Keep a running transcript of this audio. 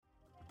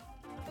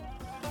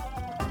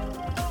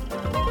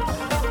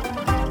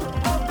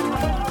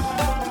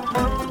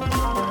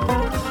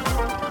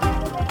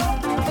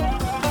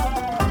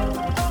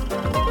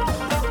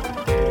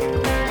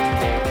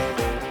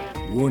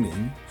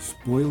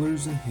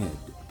Spoilers ahead.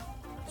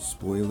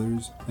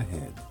 Spoilers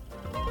ahead.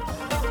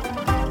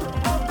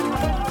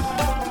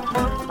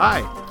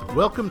 Hi,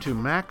 welcome to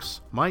Max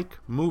Mike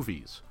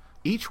Movies.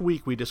 Each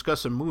week we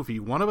discuss a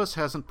movie one of us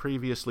hasn't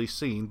previously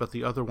seen, but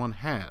the other one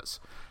has.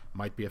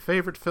 Might be a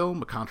favorite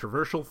film, a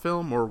controversial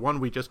film, or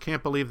one we just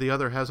can't believe the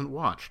other hasn't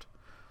watched.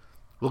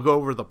 We'll go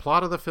over the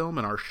plot of the film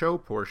in our show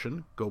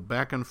portion, go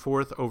back and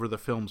forth over the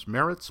film's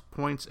merits,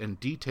 points, and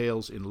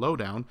details in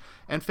Lowdown,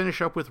 and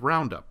finish up with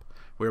Roundup,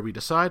 where we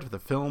decide if the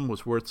film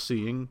was worth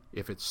seeing,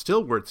 if it's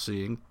still worth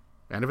seeing,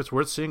 and if it's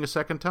worth seeing a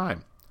second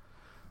time.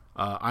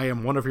 I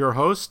am one of your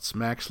hosts,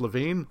 Max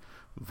Levine,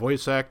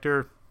 voice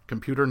actor,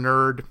 computer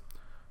nerd,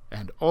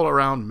 and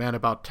all-around man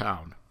about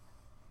town.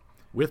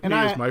 With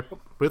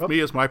me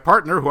is my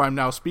partner, who I'm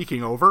now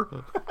speaking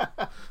over.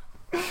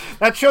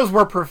 That shows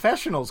we're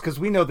professionals, because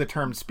we know the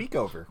term speak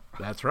over.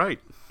 That's right.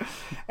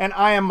 And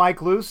I am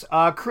Mike Luce,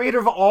 creator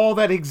of all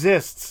that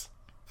exists.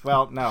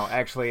 Well, no,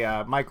 actually,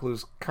 Mike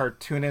Luce,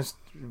 cartoonist,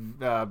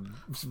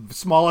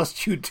 smallest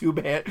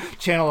YouTube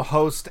channel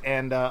host,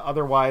 and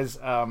otherwise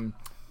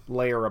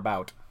layer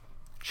about.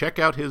 Check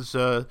out his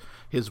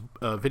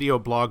video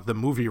blog, The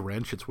Movie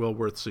Wrench. It's well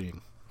worth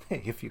seeing.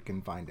 If you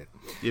can find it.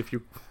 If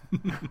you...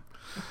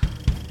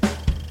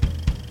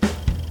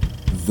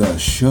 The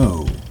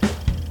show.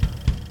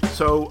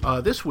 So,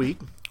 this week,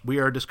 we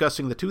are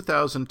discussing the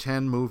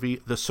 2010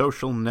 movie The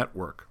Social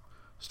Network,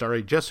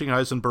 starring Jesse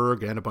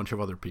Eisenberg and a bunch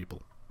of other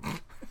people.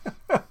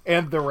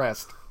 And the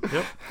rest.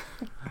 Yep.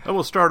 And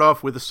we'll start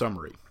off with a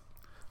summary.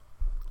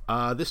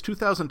 This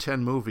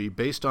 2010 movie,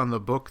 based on the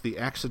book The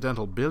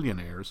Accidental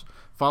Billionaires,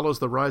 follows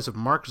the rise of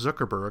Mark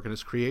Zuckerberg and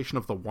his creation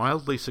of the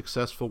wildly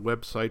successful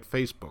website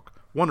Facebook.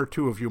 One or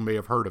two of you may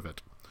have heard of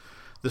it.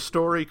 The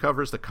story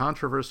covers the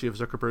controversy of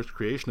Zuckerberg's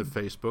creation of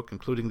Facebook,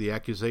 including the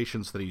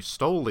accusations that he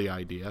stole the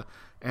idea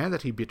and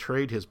that he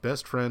betrayed his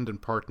best friend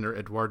and partner,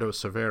 Eduardo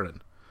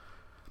Severin.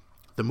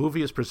 The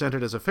movie is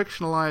presented as a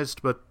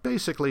fictionalized but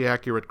basically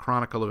accurate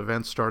chronicle of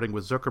events starting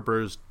with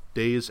Zuckerberg's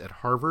days at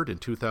Harvard in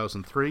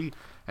 2003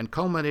 and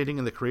culminating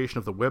in the creation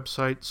of the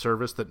website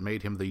service that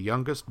made him the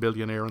youngest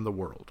billionaire in the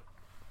world.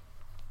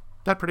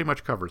 That pretty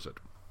much covers it.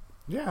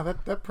 Yeah,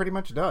 that pretty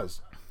much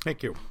does.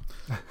 Thank you.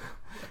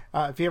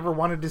 If you ever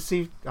wanted to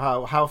see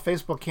how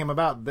Facebook came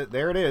about,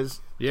 there it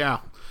is. Yeah.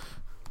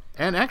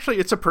 And actually,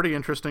 it's a pretty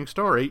interesting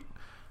story.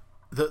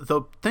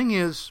 The thing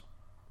is,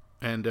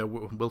 and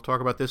we'll talk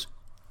about this,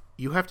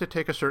 you have to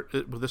take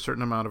with a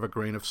certain amount of a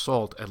grain of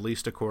salt, at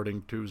least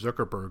according to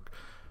Zuckerberg.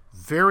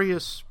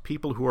 Various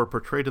people who are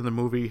portrayed in the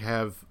movie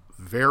have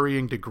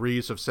varying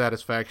degrees of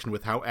satisfaction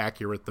with how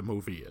accurate the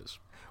movie is.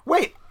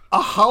 Wait,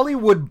 a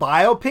Hollywood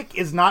biopic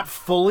is not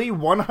fully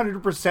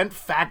 100%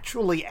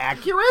 factually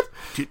accurate?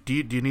 Do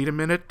you need a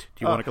minute?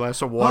 Do you want a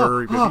glass of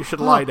water? Maybe you should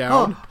lie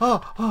down.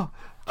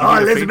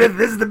 Elizabeth,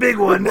 this is the big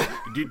one.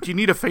 Do you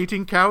need a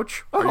fainting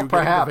couch? Are you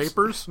perhaps. getting the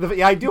vapors?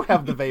 Yeah, I do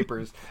have the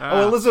vapors.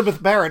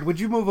 Elizabeth Barrett, would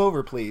you move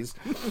over, please?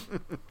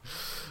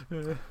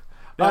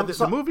 Now,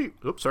 the movie...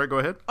 Oops, sorry, go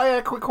ahead. I had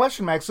a quick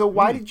question, Max. So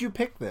why did you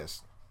pick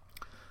this?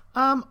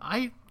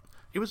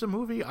 It was a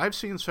movie I've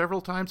seen several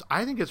times.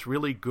 I think it's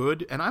really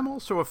good, and I'm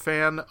also a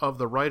fan of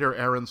the writer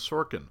Aaron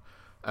Sorkin.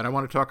 And I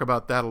want to talk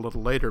about that a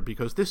little later,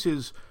 because this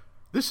is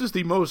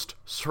the most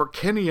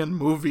Sorkinian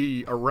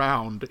movie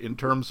around in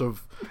terms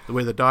of the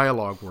way the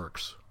dialogue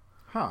works.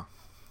 Huh.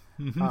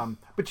 Mm-hmm.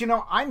 But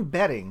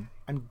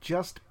I'm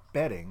just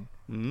betting,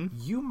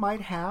 you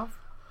might have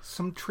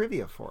some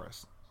trivia for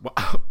us.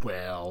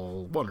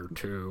 Well, one or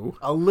two.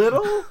 A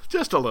little?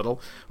 Just a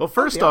little. Well,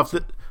 first off,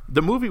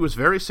 the movie was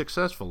very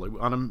successful.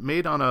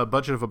 Made on a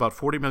budget of about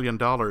 $40 million.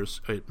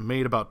 It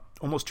made about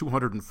almost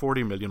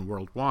 $240 million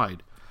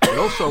worldwide. It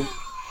also...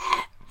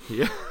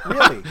 Yeah.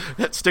 Really?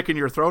 That stick in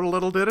your throat a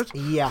little, did it?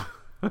 Yeah.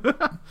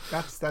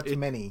 That's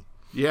many.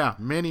 Yeah,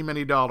 many,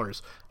 many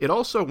dollars. It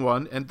also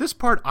won, and this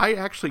part I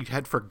actually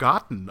had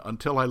forgotten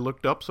until I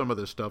looked up some of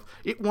this stuff.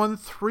 It won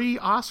 3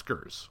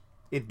 Oscars.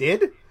 It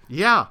did?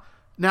 Yeah.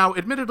 Now,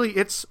 admittedly,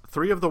 it's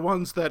 3 of the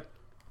ones that,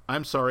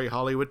 I'm sorry,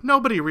 Hollywood,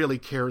 nobody really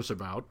cares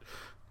about.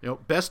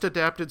 Best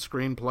Adapted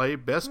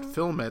Screenplay, Best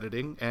Film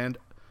Editing, and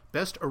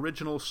Best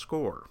Original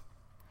Score.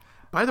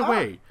 By the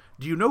way,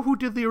 do you know who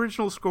did the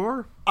original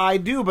score? I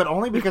do, but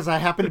only because I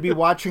happened to be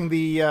watching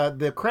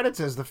the credits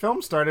as the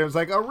film started. It was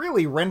like, oh,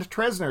 really? Trent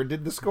Reznor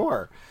did the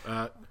score.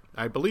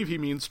 I believe he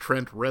means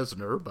Trent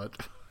Reznor,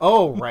 but...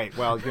 Oh, right.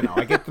 Well,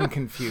 I get them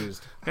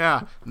confused.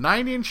 Yeah.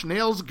 9 Inch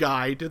Nails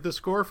guy did the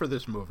score for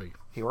this movie.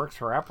 He works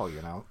for Apple,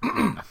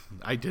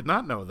 I did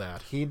not know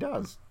that. He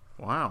does.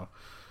 Wow.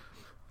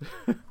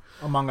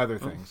 Among other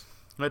things.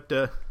 But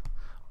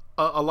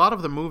a lot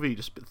of the movie,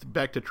 just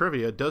back to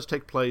trivia, does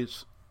take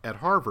place at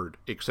Harvard,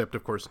 except,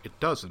 of course, it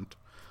doesn't.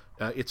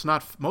 It's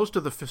not. Most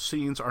of the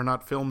scenes are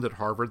not filmed at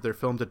Harvard. They're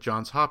filmed at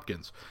Johns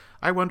Hopkins.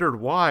 I wondered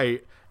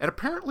why. And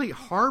apparently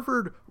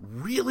Harvard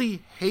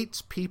really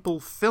hates people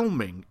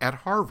filming at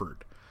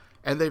Harvard.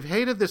 And they've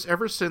hated this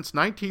ever since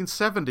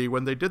 1970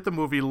 when they did the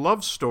movie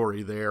Love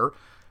Story there,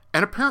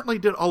 and apparently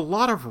did a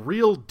lot of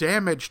real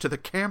damage to the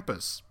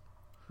campus.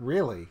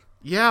 Really?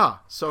 Yeah.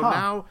 So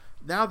now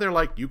Now they're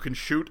like, you can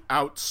shoot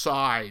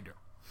outside.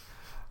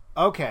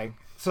 Okay,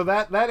 so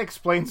that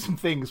explains some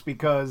things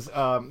because,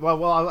 shot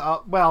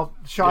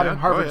in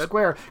Harvard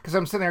Square, because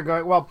I'm sitting there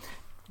going, well,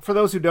 for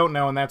those who don't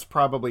know, and that's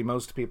probably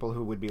most people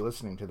who would be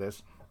listening to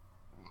this.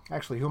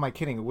 Actually, who am I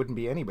kidding? It wouldn't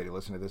be anybody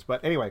listening to this.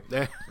 But anyway,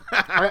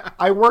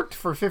 I worked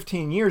for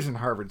 15 years in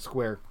Harvard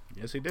Square.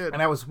 Yes, he did.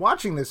 And I was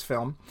watching this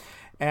film,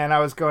 and I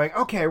was going,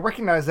 okay, I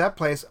recognize that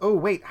place. Oh,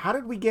 wait, how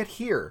did we get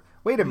here?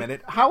 Wait a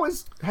minute.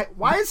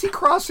 Why is he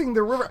crossing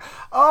the river?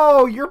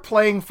 Oh, you're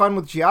playing fun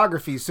with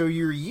geography, so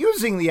you're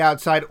using the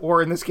outside,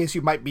 or in this case,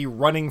 you might be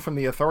running from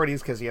the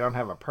authorities because you don't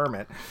have a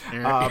permit.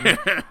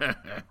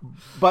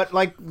 But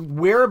like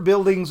where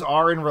buildings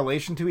are in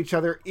relation to each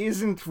other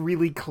isn't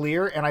really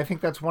clear, and I think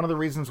that's one of the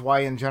reasons why,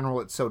 in general,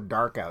 it's so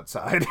dark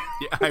outside.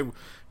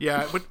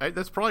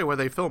 That's probably why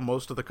they film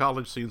most of the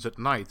college scenes at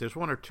night. There's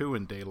one or two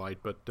in daylight,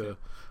 but the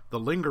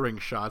lingering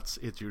shots,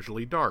 it's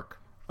usually dark.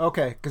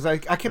 Okay, because I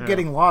kept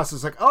getting lost.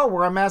 It's like, oh,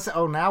 we're on Mass.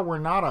 Oh, now we're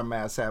not on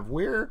Mass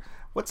Ave.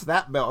 What's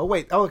that bell? Oh,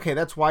 wait. Oh, okay,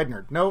 that's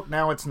Widener. No,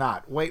 now it's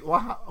not. Wait,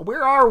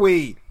 where are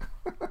we?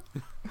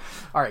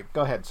 All right,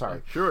 go ahead.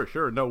 Sorry.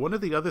 Sure. No, one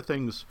of the other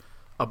things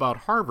about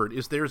Harvard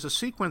is there's a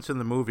sequence in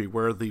the movie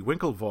where the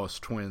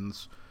Winklevoss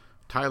twins,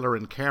 Tyler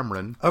and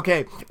Cameron.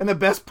 Okay, and the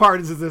best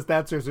part is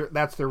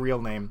that's their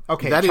real name.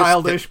 Okay,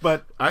 childish,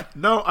 but I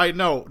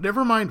know.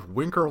 Never mind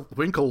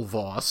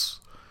Winklevoss.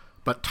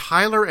 But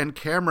Tyler and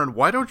Cameron,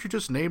 why don't you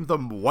just name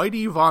them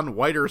Whitey von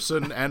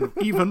Whiterson and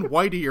even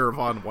Whittier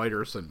von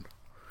Whiterson?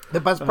 The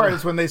best part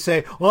is when they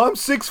say, well, I'm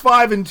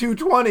 6'5" and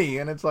 220.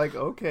 And it's like,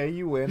 okay,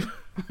 you win.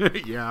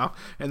 Yeah,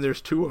 and there's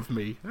two of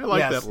me. I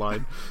like that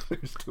line.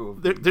 There's two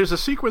of me. There's a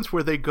sequence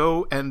where they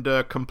go and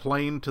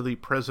complain to the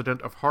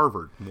president of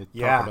Harvard. We'll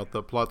talk about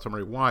the plot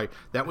summary why.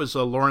 That was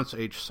Lawrence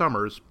H.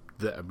 Summers.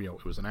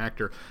 It was an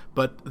actor.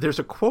 But there's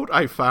a quote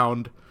I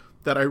found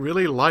that I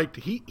really liked.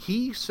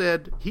 He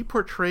said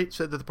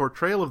that the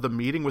portrayal of the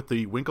meeting with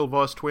the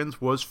Winklevoss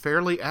twins was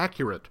fairly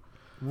accurate.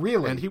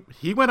 Really? And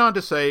he went on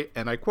to say,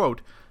 and I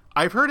quote,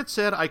 "I've heard it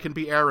said I can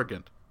be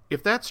arrogant.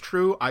 If that's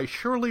true, I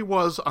surely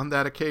was on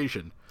that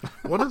occasion.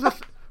 One of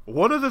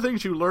the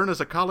things you learn as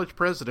a college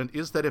president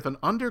is that if an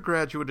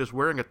undergraduate is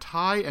wearing a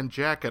tie and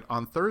jacket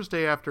on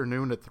Thursday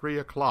afternoon at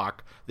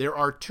 3:00, there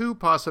are two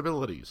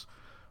possibilities.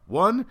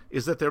 One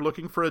is that they're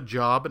looking for a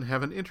job and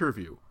have an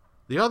interview.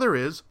 The other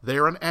is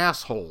they're an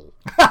asshole."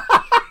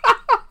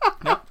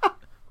 Now,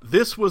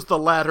 this was the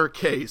latter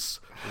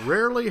case.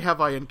 Rarely have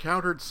I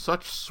encountered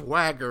such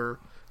swagger,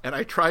 and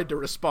I tried to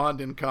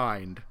respond in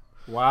kind.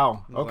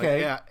 Wow.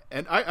 Okay.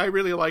 And I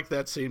really like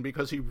that scene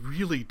because he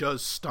really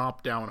does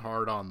stomp down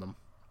hard on them.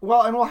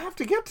 Well, and we'll have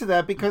to get to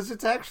that because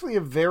it's actually a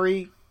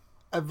very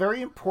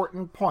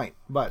important point.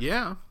 But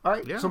yeah. All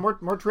right. Yeah. So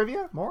more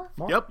trivia? More?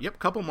 Yep.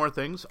 Couple more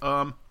things.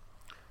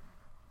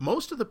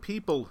 Most of the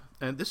people,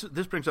 and this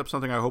brings up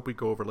something I hope we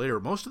go over later,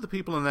 most of the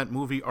people in that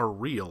movie are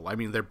real. I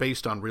mean, they're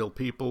based on real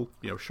people.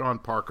 Sean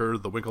Parker,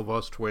 the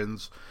Winklevoss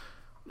twins,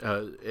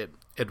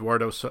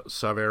 Eduardo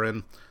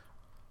Saverin.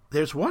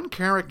 There's one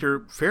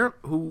character,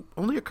 who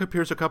only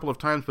appears a couple of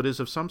times but is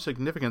of some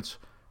significance,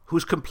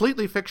 who's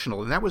completely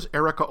fictional, and that was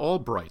Erica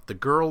Albright, the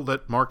girl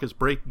that Marcus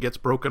gets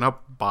broken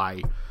up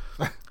by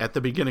at the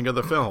beginning of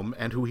the film,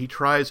 and who he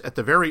tries at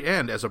the very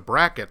end as a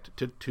bracket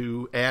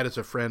to add as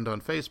a friend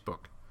on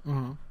Facebook.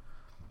 Mm-hmm.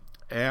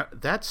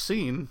 That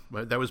scene,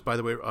 that was, by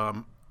the way,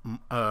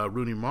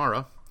 Rooney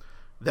Mara.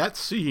 That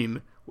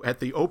scene at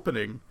the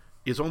opening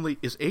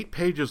is 8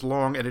 pages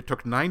long, and it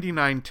took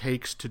 99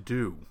 takes to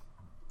do.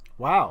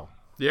 Wow.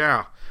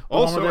 Yeah.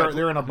 Also,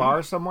 they're in a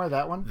bar somewhere.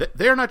 That one.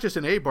 They're not just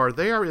in a bar;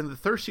 they are in the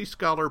Thirsty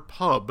Scholar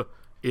pub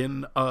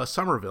in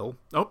Somerville.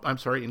 Oh, I'm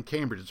sorry, in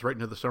Cambridge. It's right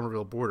near the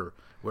Somerville border,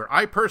 where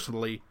I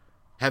personally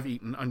have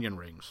eaten onion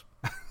rings.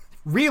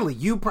 Really?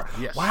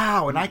 Yes.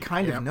 Wow, and I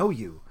kind of know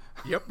you.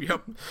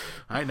 Yep.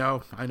 I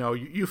know.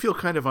 You feel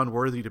kind of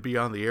unworthy to be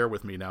on the air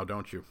with me now,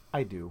 don't you?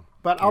 I do.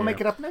 But I'll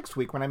make it up next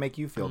week when I make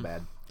you feel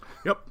bad.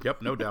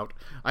 Yep, no doubt.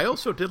 I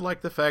also did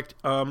like the fact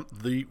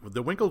the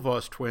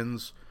Winklevoss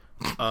twins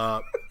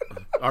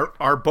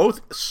are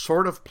both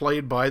sort of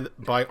played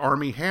by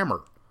Armie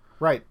Hammer.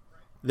 Right.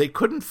 They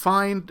couldn't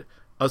find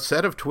a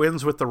set of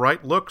twins with the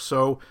right look,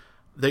 so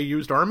they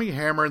used Armie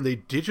Hammer, and they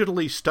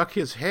digitally stuck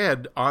his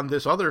head on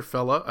this other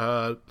fella.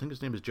 I think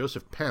his name is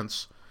Joseph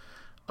Pence.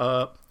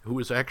 Who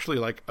is actually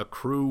like a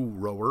crew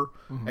rower,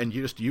 and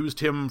just used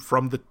him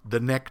from the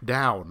neck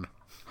down.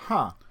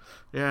 Huh.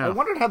 Yeah. I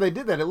wondered how they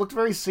did that. It looked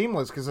very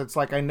seamless, because it's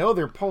like, I know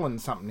they're pulling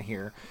something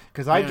here.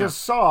 Because I just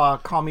saw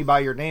Call Me By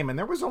Your Name, and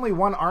there was only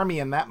one Armie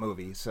in that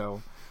movie,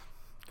 so...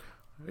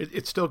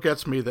 It still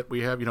gets me that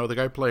we have, the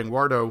guy playing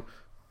Wardo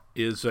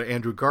is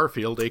Andrew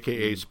Garfield,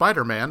 a.k.a.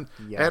 Spider-Man,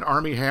 and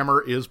Armie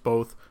Hammer is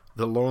both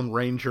the Lone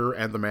Ranger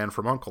and the Man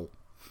from U.N.C.L.E.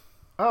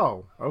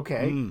 Oh,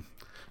 okay.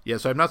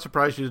 Yes, I'm not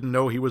surprised you didn't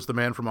know he was the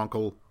Man from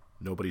U.N.C.L.E.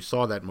 Nobody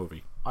saw that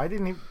movie. I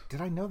didn't even...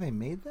 Did I know they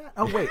made that?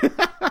 Oh, wait.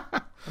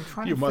 I'm trying to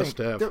think. You must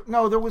have.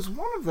 There was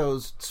one of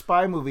those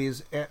spy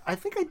movies. I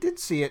think I did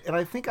see it, and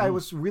I think I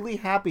was really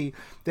happy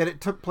that it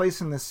took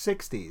place in the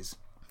 60s.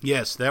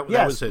 Yes, that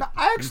Yes, was it. no,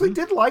 I actually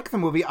did like the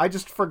movie. I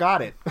just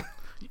forgot it.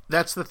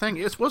 That's the thing.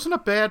 It wasn't a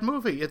bad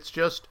movie. It's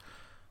just,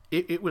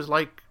 it was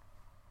like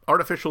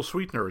artificial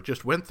sweetener. It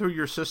just went through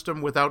your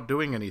system without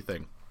doing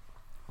anything.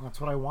 That's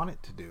what I want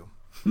it to do.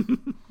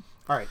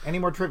 All right, any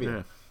more trivia?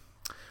 Yeah.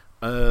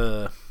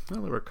 Well,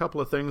 there were a couple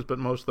of things, but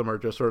most of them are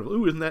just sort of,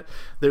 ooh, isn't that?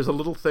 There's a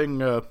little thing,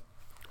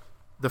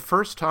 the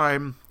first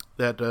time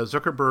that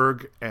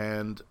Zuckerberg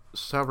and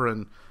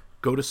Severin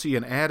go to see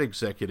an ad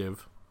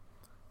executive,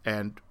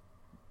 and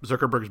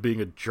Zuckerberg's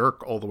being a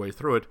jerk all the way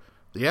through it,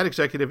 the ad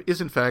executive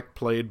is in fact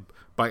played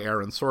by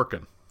Aaron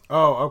Sorkin.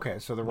 Oh, okay,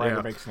 so the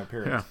writer makes an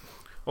appearance. Yeah.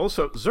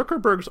 Also,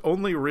 Zuckerberg's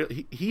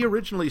only he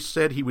originally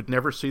said he would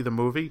never see the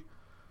movie,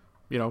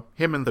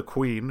 him and the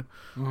Queen.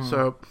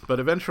 So, but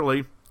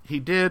eventually he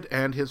did,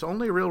 and his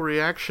only real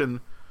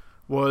reaction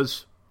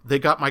was, "They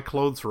got my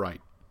clothes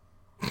right."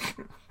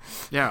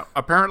 Yeah,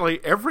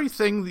 apparently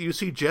everything that you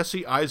see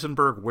Jesse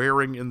Eisenberg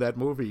wearing in that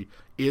movie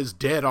is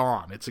dead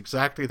on. It's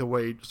exactly the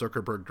way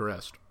Zuckerberg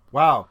dressed.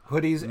 Wow,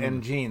 hoodies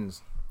and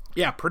jeans.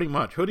 Yeah, pretty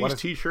much. Hoodies,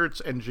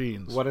 T-shirts, and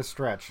jeans. What a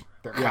stretch.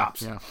 They're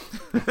cops. Yeah.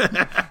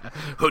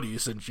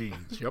 Hoodies and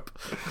jeans, yep.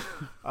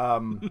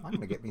 I'm going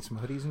to get me some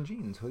hoodies and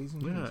jeans.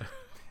 Yeah.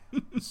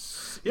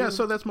 Yeah,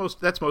 so that's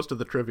most of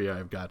the trivia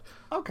I've got.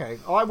 Okay.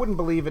 Well, I wouldn't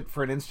believe it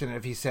for an instant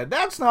if he said,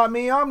 "That's not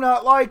me. I'm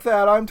not like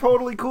that. I'm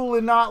totally cool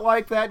and not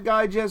like that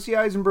guy Jesse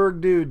Eisenberg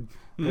dude."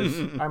 'Cause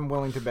I'm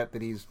willing to bet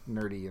that he's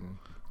nerdy and,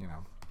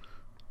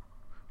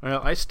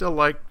 Well, I still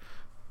like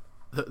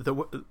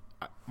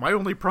my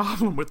only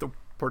problem with the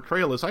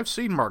portrayal is I've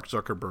seen Mark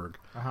Zuckerberg,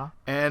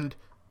 and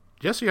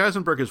Jesse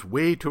Eisenberg is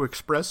way too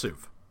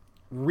expressive.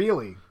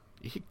 Really?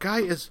 The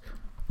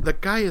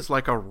guy is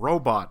like a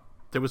robot.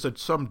 There was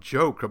some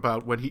joke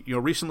about when he,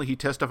 recently he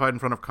testified in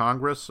front of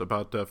Congress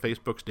about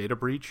Facebook's data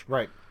breach.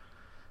 Right.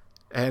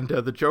 And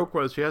the joke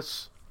was,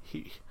 yes,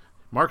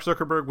 Mark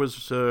Zuckerberg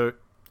was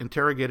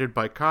interrogated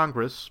by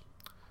Congress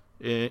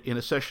in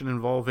a session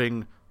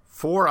involving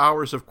 4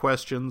 hours of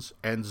questions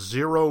and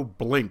 0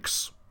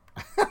 blinks.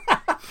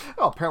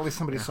 Oh, apparently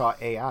somebody saw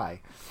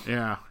AI.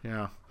 Yeah.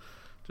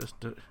 Just.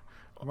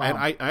 Wow.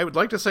 And I would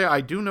like to say I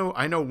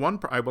know one,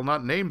 I will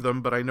not name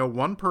them, but I know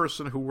one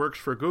person who works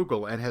for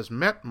Google and has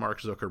met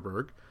Mark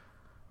Zuckerberg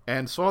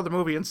and saw the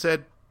movie and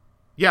said,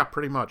 yeah,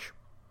 pretty much.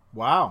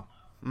 Wow.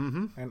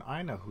 Mm-hmm. And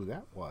I know who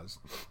that was.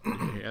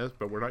 Yes,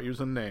 but we're not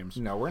using names.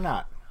 No, we're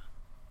not.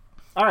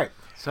 All right.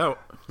 So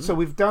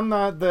we've done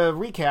the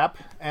recap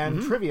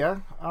and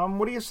trivia.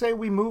 What do you say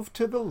we move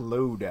to the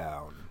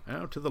lowdown?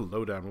 Now to the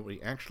lowdown, what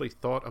we actually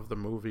thought of the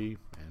movie,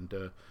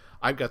 and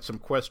I've got some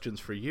questions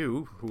for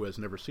you, who has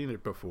never seen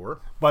it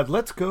before. But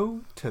let's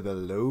go to the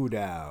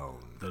lowdown.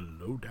 The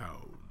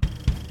lowdown.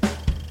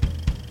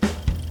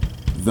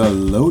 The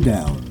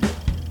lowdown.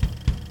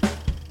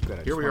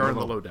 Good, Here we are in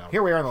the lowdown.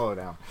 Here we are in the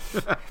lowdown.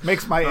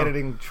 Makes my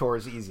editing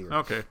chores easier.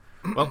 Okay.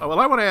 Well,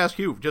 I want to ask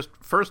you, just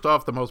first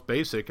off, the most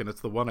basic, and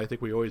it's the one I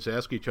think we always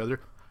ask each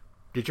other.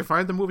 Did you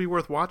find the movie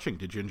worth watching?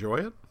 Did you enjoy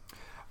it?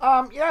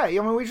 Yeah,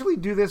 we usually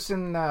do this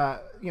in,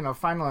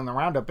 final in the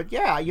roundup. But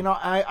yeah,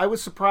 I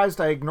was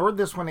surprised. I ignored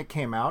this when it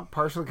came out,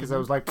 partially because I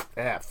was like,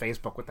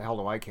 Facebook, what the hell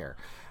do I care?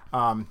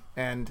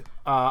 And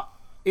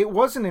it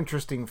was an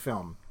interesting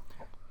film.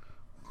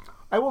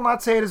 I will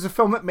not say it is a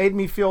film that made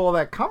me feel all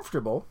that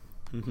comfortable,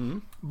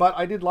 but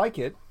I did like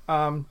it.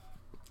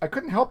 I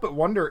couldn't help but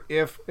wonder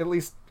if, at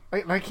least,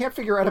 I can't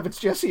figure out if it's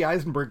Jesse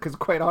Eisenberg, because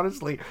quite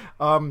honestly,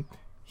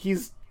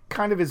 he's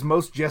kind of his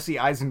most Jesse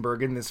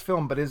Eisenberg in this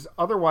film, but is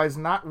otherwise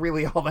not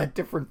really all that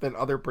different than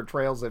other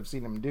portrayals I've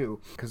seen him do,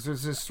 because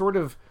there's this sort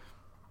of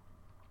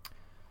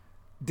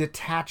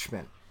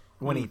detachment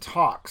when he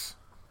talks.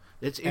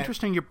 It's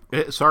interesting.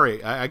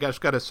 I just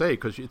got to say,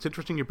 because it's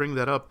interesting you bring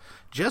that up.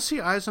 Jesse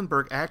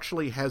Eisenberg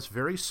actually has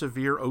very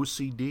severe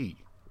OCD,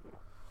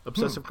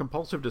 obsessive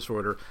compulsive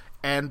disorder,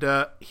 and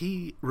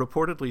he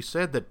reportedly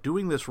said that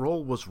doing this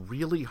role was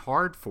really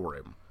hard for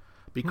him.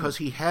 Because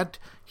he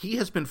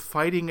has been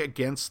fighting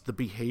against the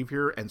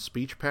behavior and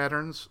speech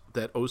patterns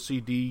that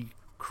OCD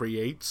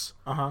creates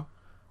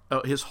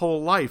his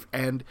whole life,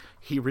 and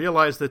he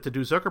realized that to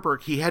do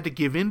Zuckerberg, he had to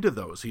give in to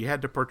those. He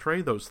had to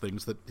portray those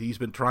things that he's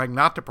been trying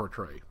not to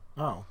portray.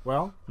 Oh,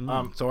 well.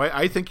 So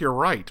I think you're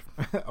right.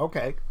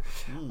 Okay.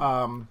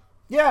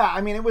 Yeah,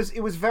 I mean, it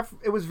was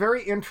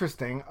very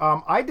interesting.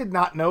 I did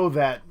not know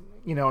that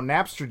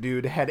Napster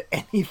dude had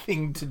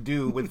anything to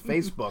do with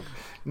Facebook.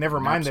 Never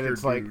mind that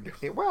it's dude.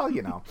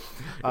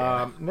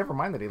 Never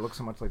mind that he looks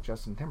so much like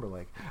Justin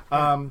Timberlake.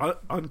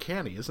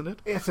 Uncanny, isn't it?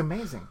 It's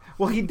amazing.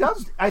 Well, he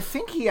does. I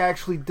think he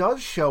actually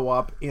does show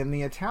up in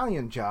The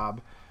Italian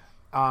Job.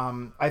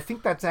 I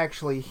think that's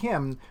actually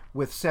him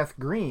with Seth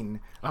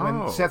Green.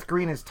 When Seth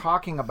Green is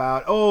talking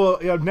about,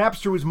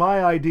 Napster was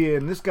my idea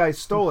and this guy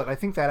stole it. I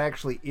think that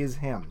actually is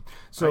him.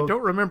 So I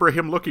don't remember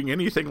him looking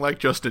anything like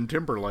Justin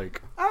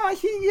Timberlake.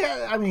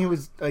 He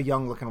was a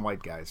young-looking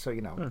white guy, so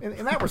in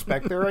that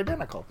respect, they're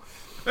identical.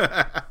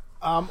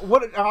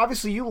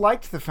 Obviously, you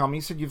liked the film.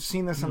 You said you've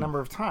seen this a number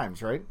of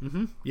times, right?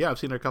 Mm-hmm. Yeah, I've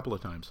seen it a couple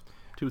of times,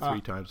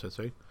 2-3 times, I'd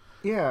say.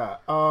 Yeah.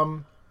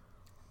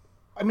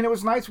 I mean, it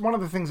was nice. One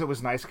of the things that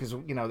was nice, because,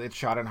 it's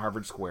shot in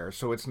Harvard Square,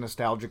 so it's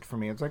nostalgic for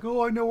me. It's like,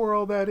 oh, I know where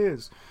all that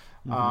is.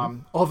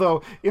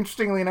 Although,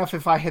 interestingly enough,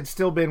 if I had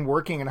still been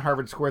working in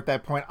Harvard Square at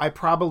that point, I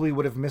probably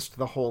would have missed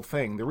the whole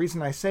thing. The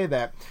reason I say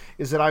that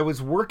is that I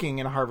was working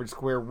in Harvard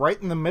Square right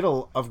in the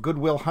middle of Good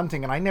Will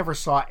Hunting, and I never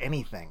saw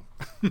anything.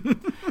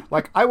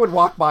 Like, I would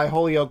walk by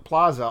Holyoke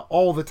Plaza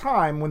all the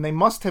time when they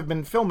must have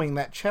been filming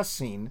that chess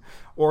scene,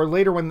 or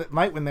later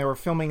night when they were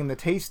filming in the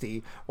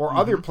Tasty, or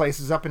other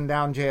places up and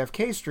down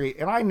JFK Street,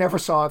 and I never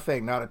saw a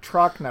thing. Not a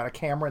truck, not a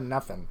camera,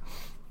 nothing.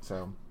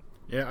 So...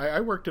 Yeah, I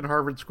worked in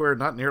Harvard Square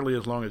not nearly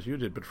as long as you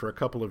did, but for a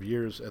couple of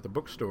years at the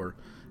bookstore.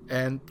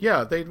 And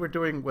yeah, they were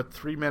doing,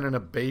 3 Men and a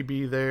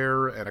Baby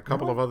there and a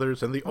couple of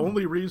others. And the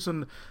only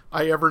reason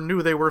I ever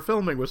knew they were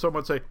filming was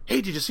someone say,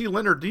 hey, did you see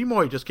Leonard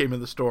Nimoy just came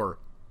in the store?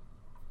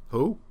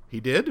 Who?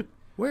 He did?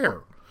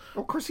 Where?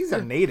 Well, of course, he's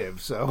a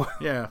native, so...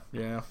 Yeah.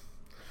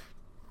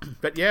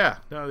 But yeah,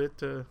 no,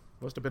 it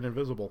must have been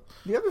invisible.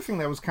 The other thing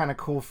that was kind of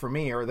cool for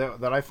me, or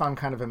that I found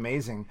kind of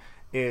amazing,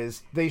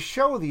 is they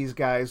show these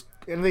guys,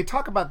 and they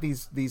talk about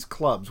these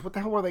clubs. What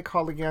the hell were they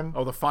called again?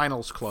 Oh, the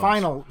finals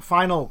clubs.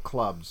 Final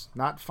clubs,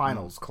 not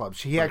finals clubs.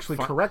 She actually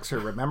corrects her,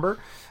 remember?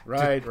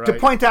 Right. To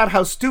point out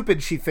how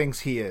stupid she thinks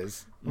he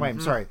is. Wait,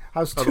 I'm sorry.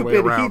 How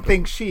stupid he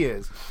thinks she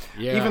is.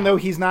 Yeah. Even though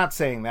he's not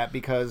saying that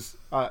because...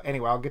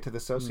 anyway, I'll get to the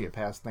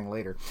sociopath thing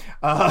later.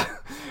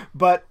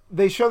 But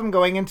they show them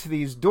going into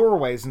these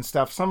doorways and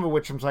stuff, some of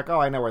which I'm like, oh,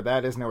 I know where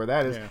that is,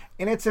 Yeah.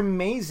 And it's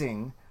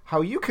amazing how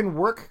you can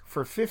work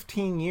for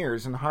 15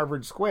 years in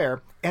Harvard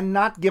Square and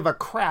not give a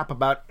crap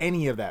about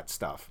any of that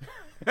stuff.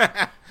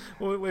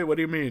 Wait, what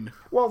do you mean?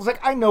 Well, it's like,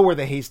 I know where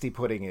the Hasty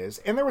Pudding is.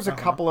 And there was a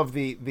couple of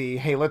the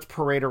hey, let's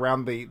parade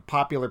around the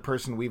popular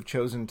person we've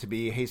chosen to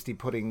be Hasty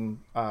Pudding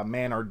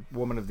Man or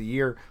Woman of the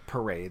Year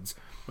parades.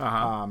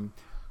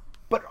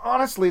 But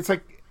honestly, it's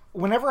like,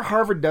 whenever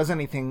Harvard does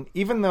anything,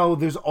 even though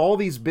there's all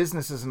these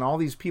businesses and all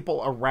these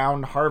people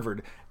around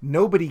Harvard,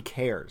 nobody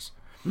cares.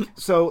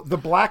 So the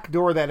black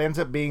door that ends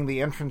up being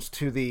the entrance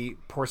to the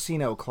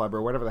Porcino Club,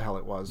 or whatever the hell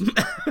it was.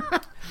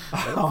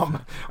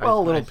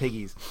 Little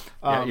piggies.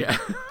 Yeah.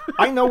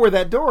 I know where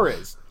that door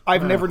is.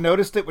 I've never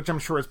noticed it, which I'm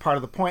sure is part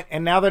of the point.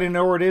 And now that I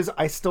know where it is,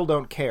 I still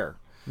don't care.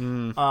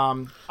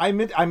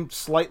 I'm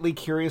slightly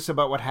curious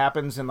about what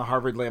happens in the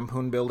Harvard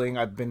Lampoon building.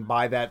 I've been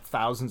by that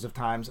thousands of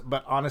times,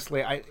 but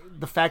honestly,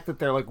 the fact that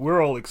they're like,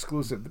 we're all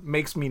exclusive,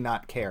 makes me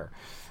not care.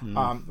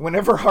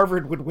 Whenever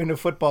Harvard would win a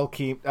football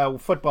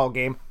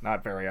game,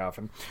 not very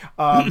often,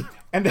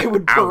 and they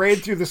would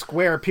parade through the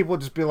square, people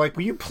would just be like,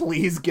 will you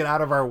please get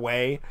out of our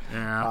way?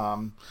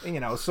 Yeah.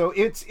 So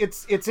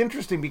it's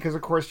interesting because,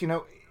 of course,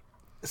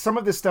 some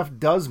of this stuff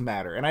does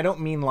matter. And I don't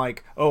mean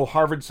like, oh,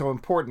 Harvard's so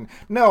important.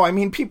 No, I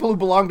mean people who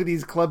belong to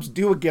these clubs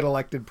do get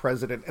elected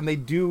president, and they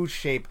do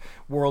shape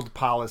world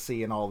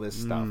policy and all this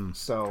stuff.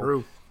 So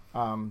true.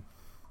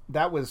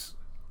 That was,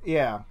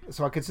 yeah.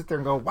 So I could sit there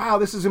and go, wow,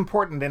 this is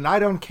important, and I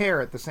don't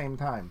care at the same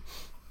time.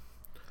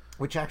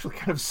 Which actually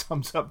kind of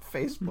sums up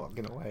Facebook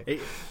in a way.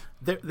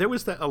 There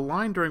was a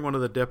line during one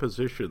of the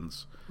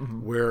depositions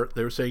where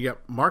they were saying,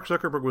 Mark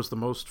Zuckerberg was the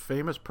most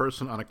famous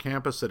person on a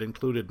campus that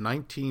included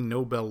 19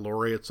 Nobel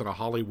laureates and a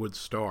Hollywood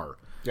star.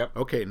 Yep.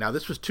 Okay, now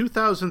this was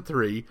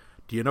 2003.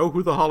 Do you know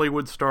who the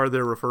Hollywood star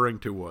they're referring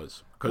to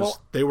was? Because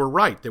they were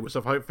right. There was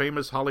a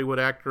famous Hollywood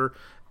actor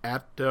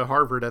at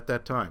Harvard at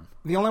that time.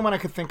 The only one I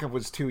could think of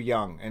was Too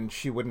Young, and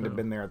she wouldn't have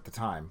been there at the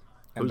time.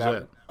 And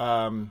Who's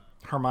that?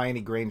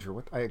 Hermione Granger.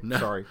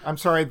 Sorry. I'm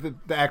sorry, the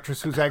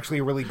actress who's actually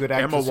a really good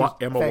actress.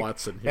 Emma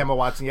Watson. Yeah. Emma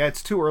Watson. Yeah,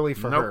 it's too early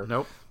for her.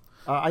 Nope.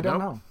 I don't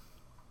know.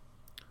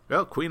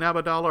 Well, Queen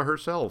Amidala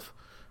herself.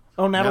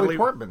 Oh, Natalie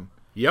Portman.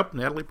 Yep,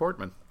 Natalie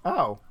Portman.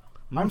 Oh,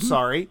 I'm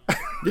sorry.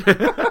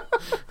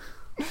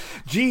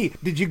 Gee,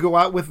 did you go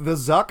out with the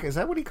Zuck? Is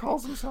that what he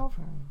calls himself?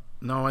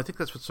 No, I think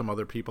that's what some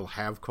other people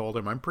have called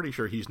him. I'm pretty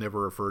sure he's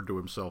never referred to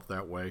himself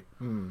that way.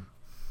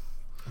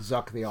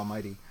 Zuck the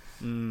Almighty.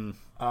 No,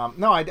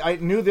 I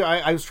knew that.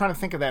 I was trying to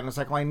think of that, and it's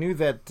like, well, I knew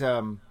that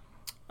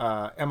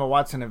Emma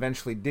Watson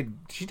eventually did.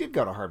 She did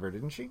go to Harvard,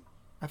 didn't she?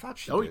 I thought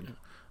she did.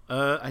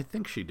 I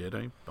think she did.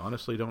 I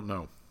honestly don't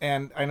know.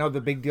 And I know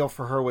the big deal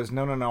for her was,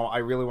 no, I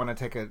really want to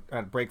take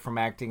a break from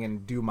acting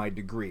and do my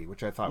degree,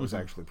 which I thought was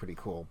actually pretty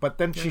cool. But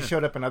then she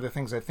showed up in other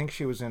things. I think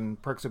she was in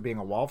Perks of Being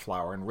a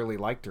Wallflower and really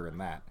liked her in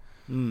that.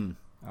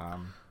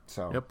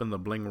 Yep, in the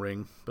Bling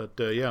Ring. But,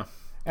 yeah.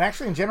 And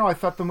actually, in general, I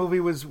thought the movie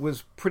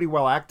was pretty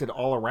well acted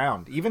all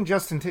around. Even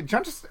Justin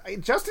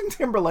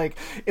Timberlake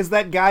is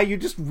that guy you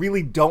just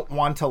really don't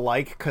want to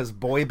like because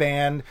boy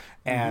band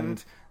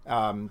and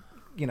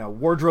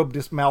wardrobe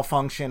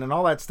malfunction and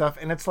all that stuff.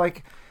 And it's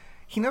like,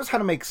 he knows how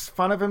to make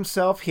fun of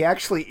himself. He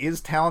actually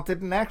is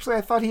talented, and actually,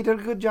 I thought he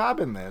did a good job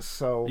in this.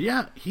 So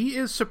yeah, he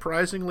is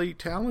surprisingly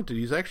talented.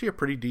 He's actually a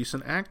pretty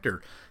decent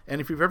actor. And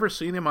if you've ever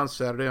seen him on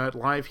Saturday Night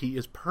Live, he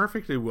is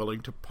perfectly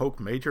willing to poke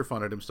major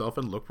fun at himself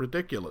and look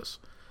ridiculous.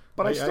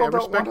 But I still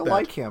don't want to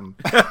like him.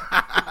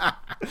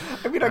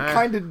 I mean, I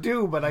kind of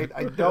do, but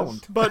I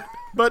don't. But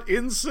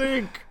in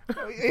sync.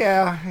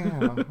 Yeah,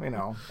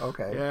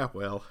 okay. Yeah,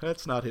 well,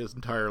 that's not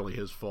entirely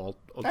his fault.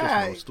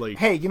 Just mostly.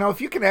 Hey, if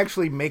you can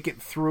actually make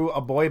it through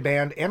a boy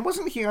band, and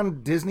wasn't he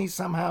on Disney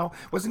somehow?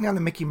 Wasn't he on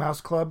the Mickey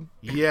Mouse Club?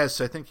 Yes,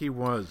 I think he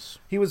was.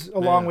 He was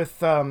along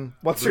with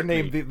what's her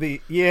name?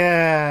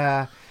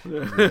 Yeah.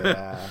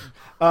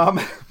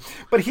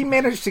 But he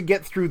managed to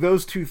get through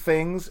those two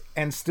things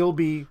and still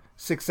be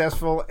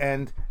successful,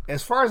 and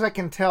as far as I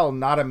can tell,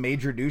 not a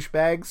major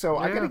douchebag. So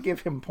I gotta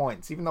give him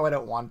points, even though I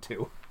don't want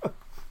to.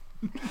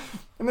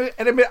 And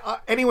I mean,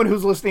 anyone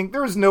who's listening,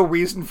 there is no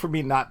reason for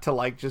me not to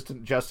like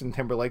Justin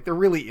Timberlake. There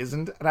really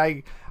isn't, and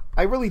I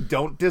really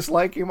don't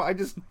dislike him. I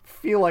just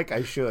feel like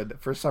I should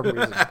for some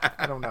reason.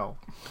 I don't know.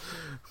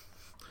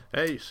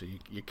 Hey, see,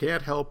 you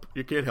can't help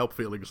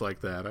feelings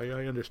like that.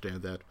 I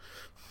understand that.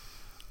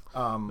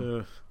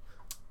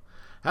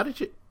 What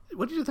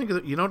did you think of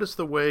it? You notice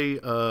the way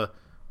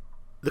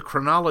the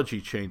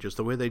chronology changes,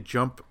 the way they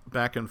jump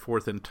back and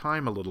forth in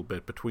time a little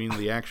bit between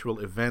the actual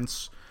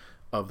events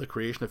of the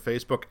creation of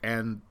Facebook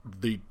and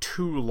the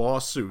two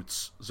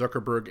lawsuits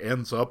Zuckerberg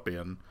ends up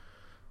in,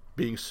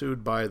 being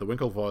sued by the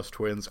Winklevoss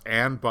twins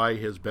and by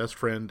his best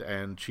friend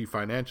and chief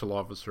financial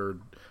officer,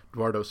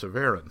 Eduardo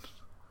Severin.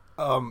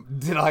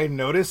 Did I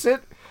notice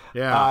it?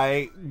 Yeah.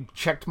 I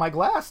checked my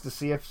glass to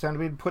see if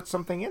somebody had put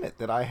something in it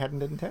that I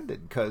hadn't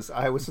intended, because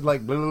I was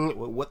like,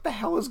 what the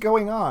hell is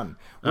going on?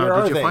 Where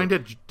are they?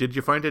 Did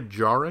you find it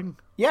jarring?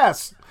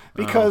 Yes,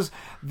 because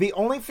the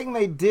only thing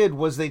they did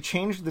was they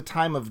changed the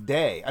time of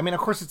day. I mean, of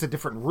course, it's a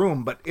different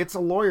room, but it's a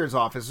lawyer's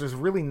office. There's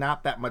really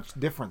not that much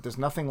different. There's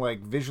nothing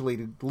like visually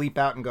to leap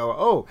out and go,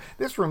 oh,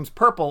 this room's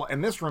purple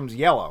and this room's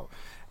yellow.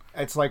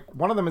 It's like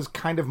one of them is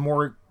kind of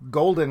more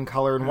golden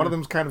color and one of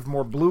them is kind of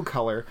more blue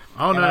color.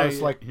 Oh, and no. I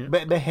was like,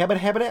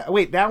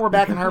 wait, now we're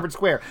back in Harvard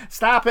Square.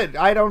 Stop it.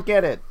 I don't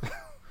get it.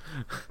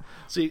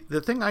 See,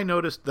 the thing I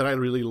noticed that I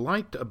really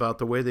liked about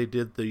the way they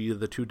did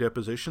the two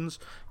depositions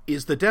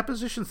is the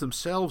depositions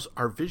themselves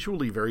are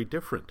visually very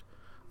different.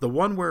 The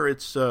one where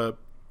it's him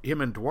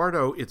and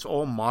Eduardo, it's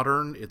all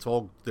modern. It's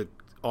all, the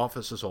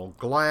office is all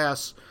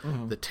glass.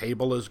 Mm-hmm. The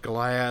table is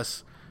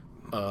glass.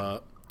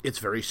 It's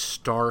very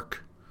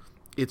stark.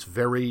 It's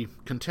very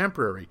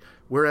contemporary.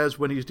 Whereas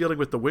when he's dealing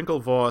with the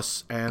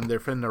Winklevoss and their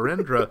friend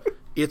Narendra,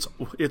 it's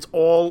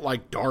all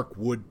like dark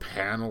wood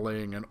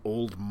paneling and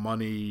old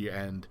money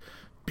and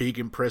big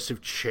impressive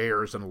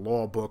chairs and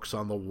law books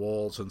on the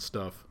walls and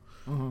stuff.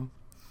 Mm-hmm.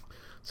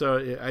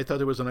 So I thought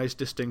there was a nice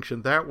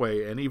distinction that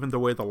way, and even the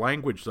way the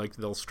language, like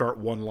they'll start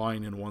one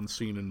line in one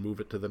scene and move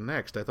it to the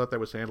next. I thought that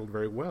was handled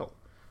very well.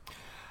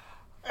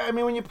 I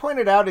mean, when you point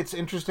it out, it's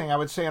interesting. I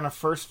would say on a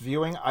first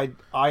viewing,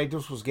 I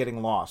just was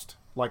getting lost.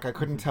 Like, I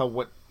couldn't tell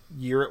what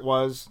year it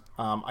was.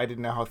 I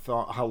didn't know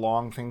how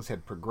long things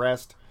had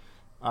progressed.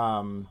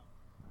 I mean,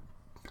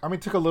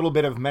 it took a little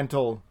bit of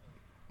mental,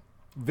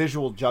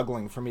 visual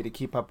juggling for me to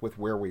keep up with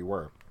where we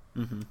were.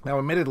 Mm-hmm. Now,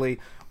 admittedly,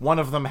 one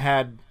of them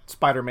had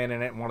Spider-Man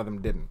in it and one of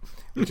them didn't,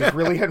 which is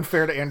really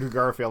unfair to Andrew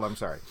Garfield. I'm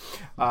sorry.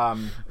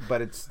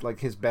 But it's like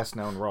his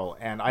best-known role.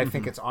 And I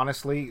think it's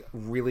honestly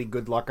really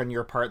good luck on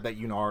your part that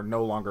you are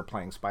no longer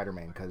playing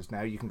Spider-Man, because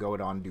now you can go on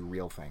and do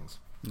real things.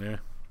 Yeah.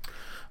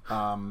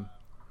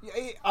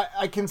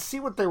 I can see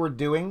what they were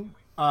doing.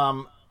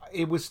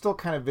 It was still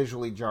kind of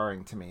visually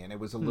jarring to me, and it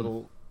was a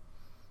little...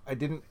 It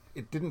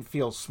didn't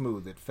feel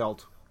smooth. It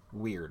felt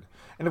weird.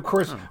 And of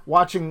course,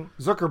 watching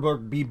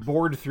Zuckerberg be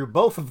bored through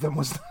both of them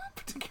was not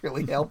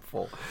particularly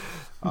helpful.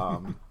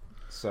 Yeah.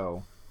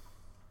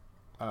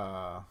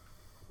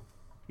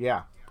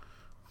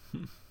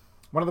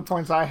 One of the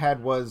points I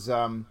had was...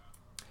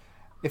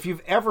 if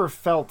you've ever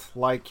felt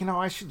like,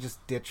 I should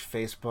just ditch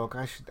Facebook,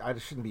 I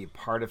shouldn't be a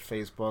part of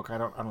Facebook, I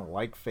don't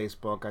like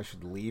Facebook, I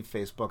should leave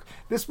Facebook,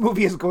 this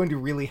movie is going to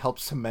really help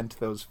cement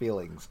those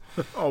feelings.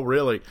 Oh,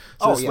 really?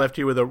 So this left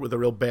you with a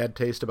real bad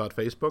taste about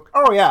Facebook?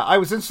 Oh, yeah. I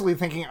was instantly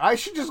thinking, I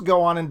should just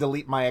go on and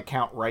delete my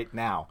account right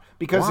now.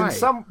 Because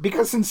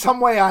in some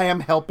way I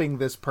am helping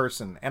this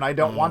person, and I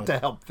don't want to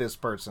help this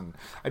person.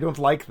 I don't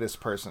like this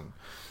person.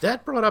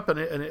 That brought up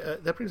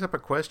that brings up a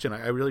question.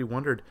 I really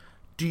wondered,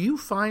 do you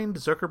find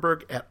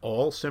Zuckerberg at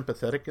all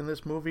sympathetic in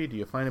this movie? Do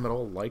you find him at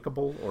all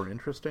likable or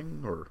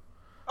interesting? Or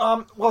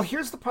well,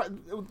 here's the part.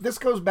 This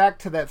goes back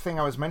to that thing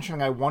I was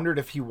mentioning. I wondered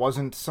if he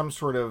wasn't some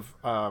sort of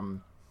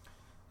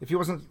if he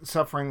wasn't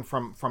suffering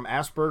from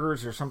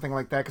Asperger's or something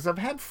like that. Because I've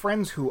had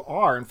friends who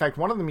are. In fact,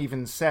 one of them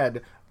even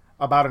said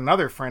about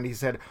another friend, he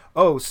said,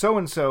 "Oh, so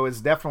and so is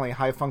definitely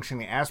high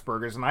functioning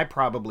Asperger's, and I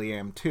probably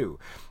am too."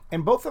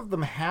 And both of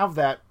them have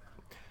that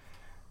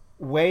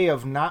way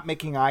of not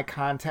making eye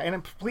contact,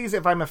 and please,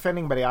 if I'm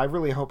offending anybody, I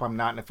really hope I'm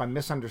not, and if I'm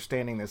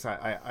misunderstanding this,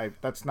 I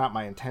that's not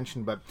my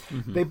intention, but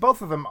they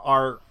both of them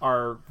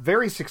are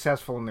very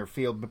successful in their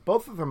field, but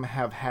both of them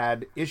have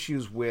had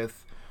issues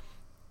with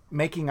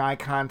making eye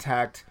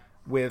contact,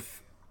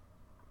 with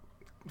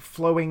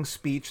flowing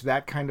speech,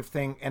 that kind of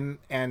thing,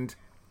 and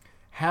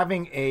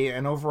having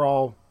an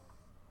overall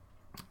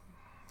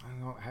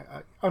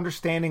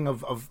understanding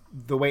of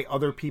the way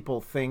other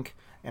people think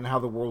and how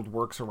the world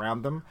works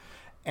around them.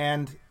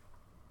 And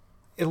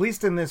at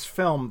least in this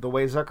film, the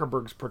way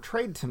Zuckerberg's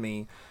portrayed to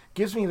me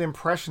gives me the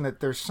impression that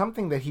there's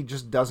something that he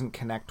just doesn't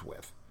connect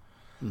with.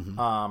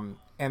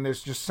 And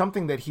there's just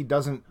something that he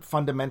doesn't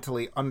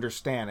fundamentally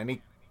understand. And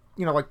he,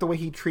 like the way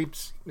he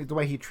treats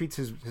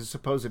his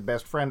supposed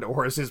best friend,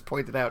 or as is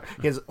pointed out,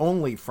 his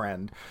only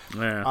friend.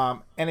 Yeah.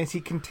 And as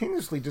he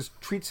continuously just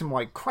treats him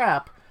like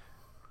crap,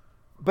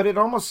 but it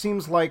almost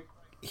seems like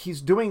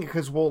he's doing it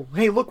because, well,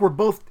 hey, look, we're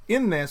both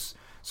in this,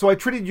 so I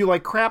treated you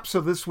like crap, so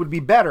this would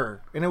be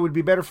better, and it would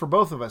be better for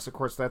both of us. Of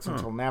course, that's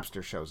until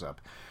Napster shows up.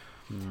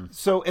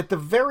 So at the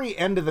very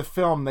end of the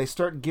film, they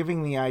start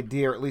giving the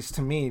idea, or at least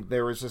to me,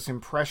 there was this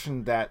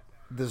impression that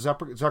the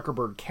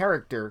Zuckerberg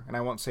character, and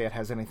I won't say it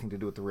has anything to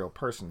do with the real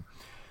person,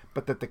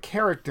 but that the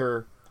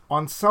character,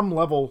 on some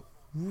level,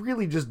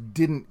 really just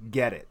didn't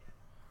get it.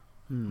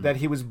 That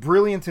he was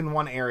brilliant in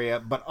one area,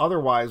 but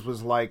otherwise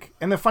was like...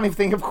 And the funny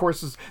thing, of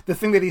course, is the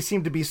thing that he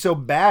seemed to be so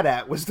bad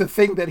at was the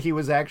thing that he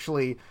was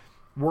actually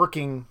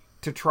working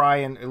to try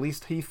and, at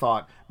least he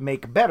thought,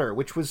 make better,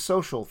 which was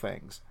social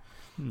things,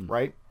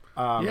 right?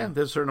 Yeah,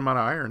 there's a certain amount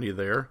of irony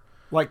there.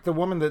 Like the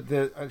woman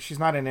that she's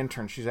not an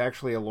intern; she's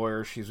actually a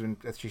lawyer. She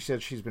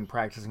said she's been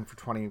practicing for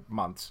 20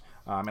 months.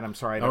 And I'm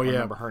sorry, I don't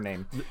remember her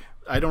name.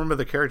 I don't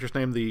remember the character's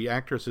name. The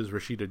actress is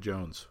Rashida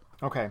Jones.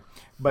 Okay,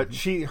 but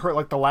her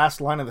like the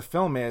last line of the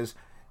film is,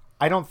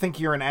 "I don't think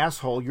you're an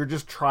asshole. You're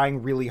just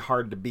trying really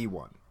hard to be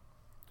one."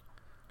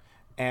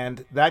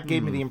 And that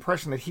gave me the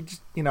impression that he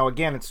just,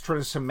 again, it's sort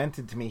of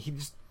cemented to me. He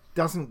just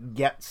doesn't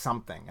get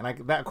something,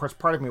 and that, of course,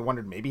 part of me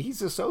wondered maybe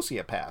he's a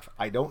sociopath.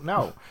 I don't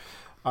know.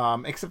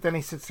 Except then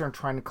he sits there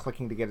and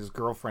clicking to get his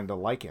girlfriend to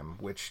like him,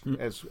 which,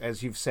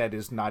 as you've said,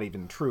 is not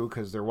even true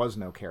because there was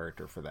no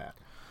character for that.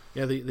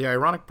 Yeah, the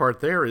ironic part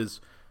there is,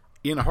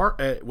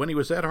 when he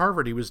was at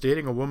Harvard, he was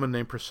dating a woman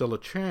named Priscilla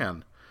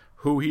Chan,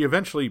 who he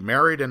eventually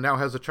married and now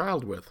has a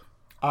child with.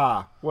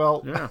 Ah,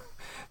 well, yeah.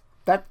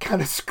 That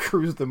kind of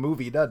screws the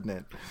movie, doesn't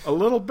it? A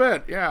little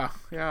bit, yeah.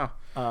 Yeah,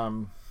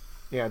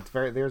 it's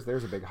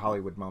there's a big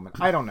Hollywood moment.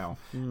 I don't know,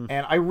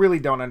 and I really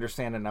don't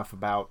understand enough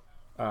about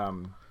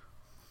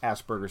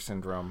Asperger's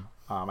syndrome.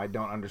 I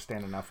don't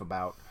understand enough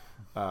about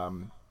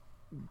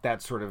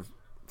that sort of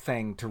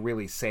thing to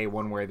really say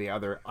one way or the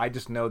other. I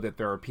just know that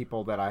there are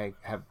people that I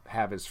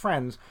have as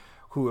friends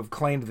who have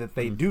claimed that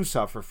they do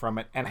suffer from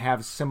it and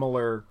have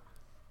similar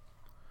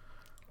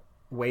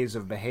ways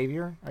of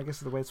behavior, I guess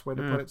is the way to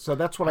put it. So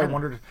that's what I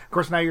wondered. Of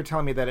course, now you're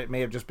telling me that it may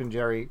have just been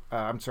Jesse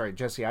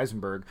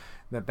Eisenberg,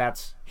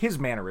 that's his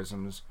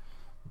mannerisms,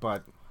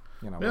 but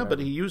yeah, but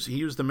he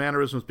used the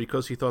mannerisms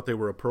because he thought they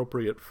were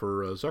appropriate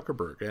for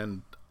Zuckerberg,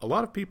 and a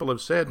lot of people have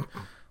said,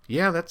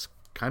 yeah, that's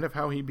kind of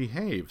how he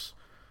behaves.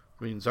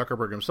 I mean,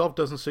 Zuckerberg himself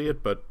doesn't see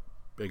it, but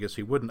I guess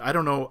he wouldn't. I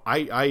don't know.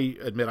 I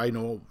admit I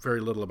know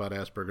very little about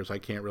Asperger's. I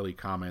can't really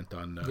comment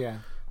on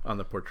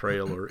the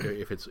portrayal or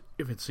if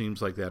it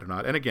seems like that or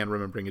not. And again,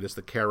 remembering it is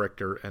the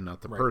character and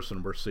not the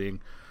person we're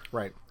seeing.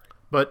 Right.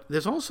 But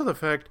there's also the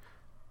fact,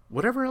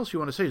 whatever else you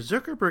want to say,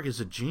 Zuckerberg is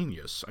a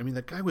genius. I mean,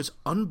 that guy was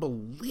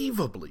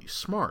unbelievably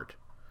smart.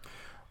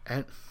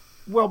 And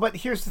well, but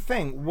here's the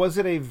thing. Was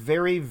it a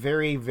very,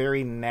 very,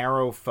 very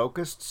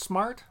narrow-focused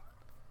smart?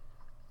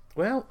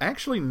 Well,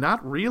 actually,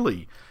 not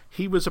really.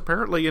 He was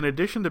apparently, in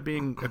addition to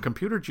being a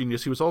computer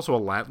genius, he was also a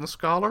Latin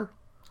scholar.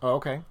 Oh,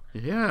 okay.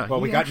 Yeah.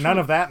 Well, we got none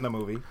of that in the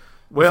movie.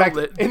 Well, in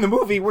fact, in the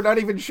movie, we're not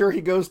even sure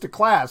he goes to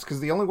class, because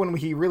the only one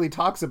he really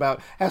talks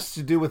about has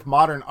to do with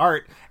modern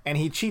art, and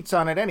he cheats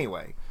on it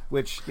anyway,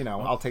 which,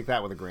 I'll take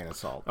that with a grain of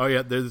salt. Oh,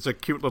 yeah, there's a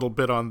cute little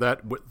bit on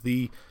that.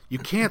 You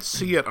can't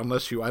see it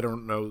unless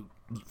you,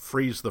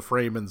 freeze the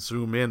frame and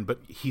zoom in, but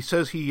he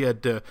says he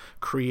had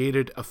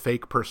created a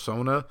fake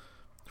persona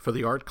for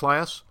the art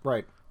class.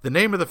 Right. The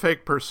name of the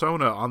fake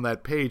persona on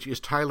that page is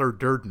Tyler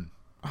Durden.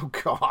 Oh,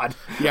 God.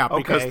 Yeah,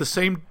 because the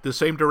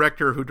same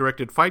director who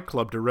directed Fight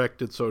Club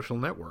directed Social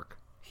Network.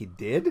 He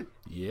did?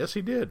 Yes,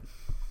 he did.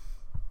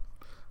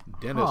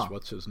 Dennis,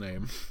 what's his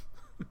name?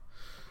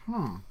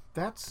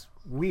 That's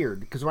weird.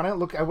 Because when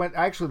I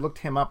actually looked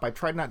him up. I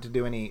tried not to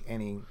do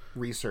any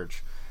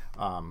research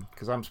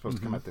because I'm supposed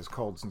to come at this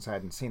cold since I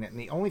hadn't seen it. And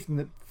the only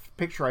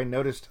picture I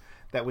noticed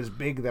that was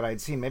big that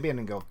I'd seen, maybe I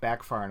didn't go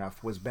back far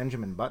enough, was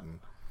Benjamin Button.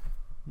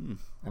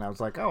 And I was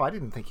like, oh, I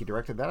didn't think he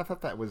directed that. I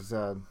thought that was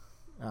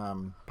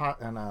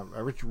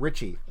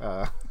Richie.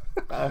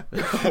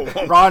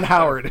 Ron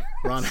Howard.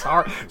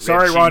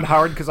 Sorry, Ron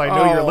Howard, because I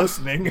know you're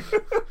listening.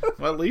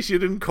 Well, at least you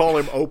didn't call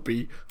him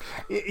Opie.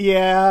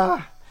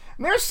 Yeah.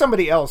 And there's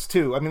somebody else,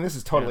 too. I mean, this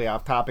is totally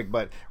off topic,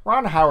 but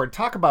Ron Howard,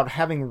 talk about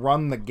having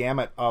run the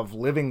gamut of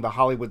living the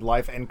Hollywood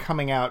life and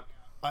coming out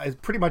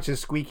pretty much as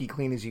squeaky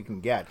clean as you can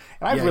get.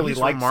 And I really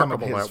liked some of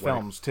his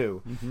films,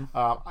 too.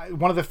 Mm-hmm.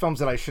 One of the films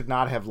that I should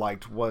not have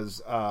liked was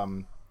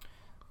the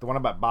one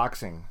about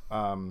boxing.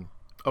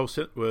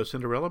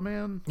 Cinderella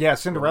Man? Yeah,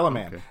 Cinderella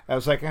Man. Okay. I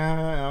was like,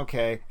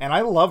 okay. And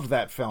I loved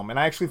that film. And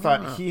I actually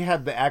thought he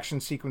had the action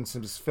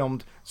sequences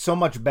filmed so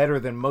much better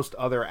than most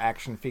other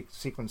action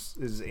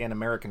sequences in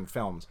American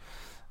films.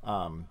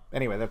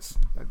 Anyway, that's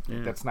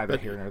neither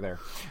here nor there.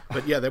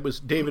 But yeah, that was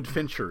David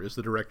Fincher is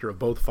the director of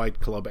both Fight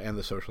Club and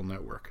The Social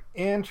Network.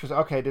 Interesting.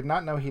 Okay, did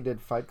not know he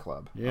did Fight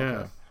Club. Yeah.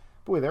 Okay.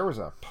 Boy, there was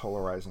a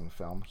polarizing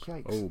film.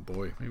 Yikes. Oh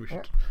boy, maybe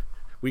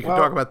we can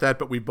talk about that,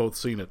 but we've both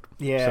seen it.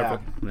 Yeah,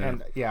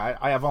 and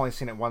I have only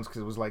seen it once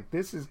because it was like,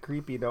 this is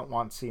creepy. Don't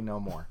want to see no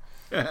more.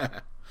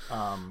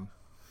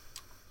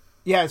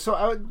 Yeah, so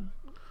I would.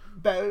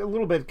 A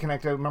little bit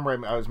connected. I remember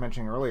I was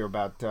mentioning earlier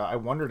about I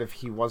wondered if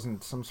he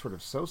wasn't some sort of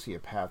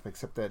sociopath,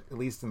 except that at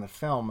least in the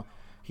film,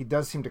 he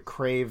does seem to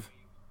crave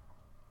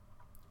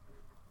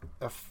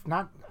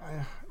not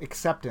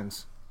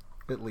acceptance,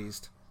 at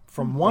least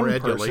from one or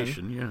person.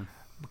 adulation, yeah.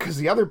 Because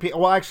the other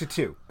people, well, actually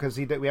two, because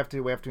we have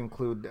to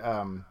include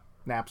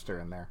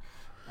Napster in there.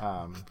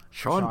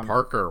 Sean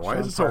Parker. Why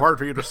is it so hard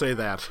for you to say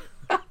that?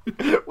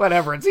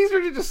 Whatever. It's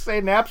easier to just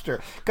say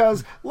Napster.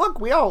 Because, look,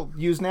 we all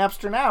use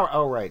Napster now.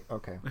 Oh, right.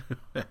 Okay.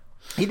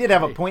 He did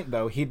have a point,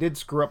 though. He did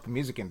screw up the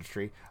music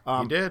industry.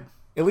 He did.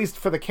 At least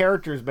for the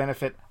character's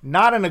benefit.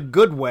 Not in a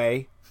good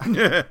way.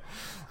 Because,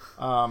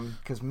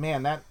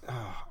 man, that...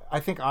 I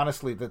think,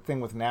 honestly, the thing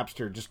with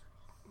Napster just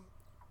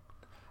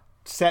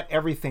set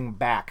everything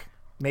back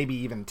maybe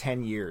even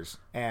 10 years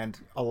and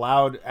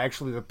allowed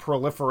actually the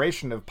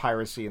proliferation of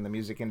piracy in the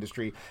music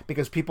industry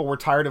because people were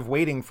tired of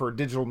waiting for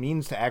digital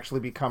means to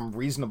actually become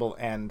reasonable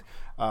and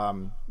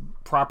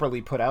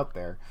properly put out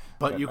there.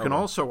 But you can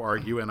also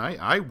argue, and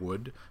I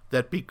would,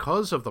 that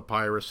because of the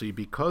piracy,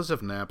 because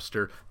of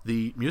Napster,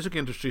 the music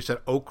industry said,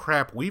 oh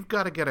crap, we've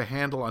got to get a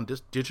handle on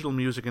digital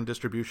music and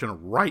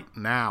distribution right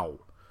now.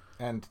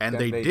 And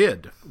they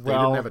did. They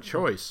didn't have a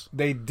choice.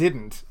 They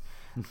didn't.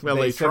 Well,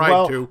 they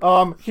tried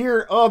to.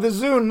 Here, the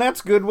Zune, that's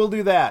good, we'll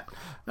do that.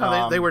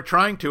 No, they were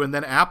trying to, and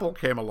then Apple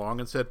came along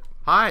and said,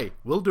 hi,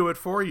 we'll do it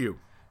for you.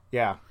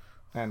 Yeah,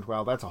 and,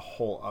 well, that's a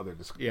whole other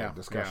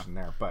discussion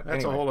there. But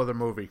that's anyway. a whole other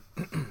movie.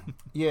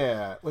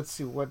 Yeah, let's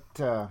see, what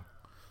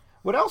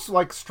else,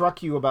 like,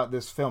 struck you about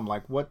this film?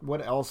 Like,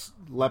 what else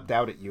leapt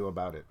out at you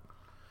about it?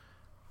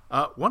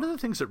 One of the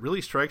things that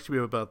really strikes me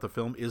about the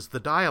film is the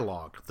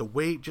dialogue, the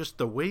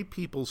way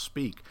people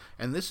speak.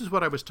 And this is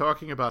what I was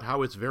talking about,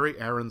 how it's very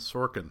Aaron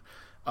Sorkin.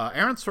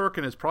 Aaron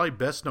Sorkin is probably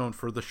best known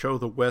for the show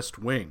The West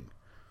Wing.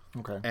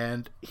 Okay.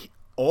 And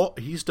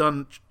he's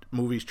done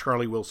movies,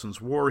 Charlie Wilson's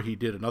War. He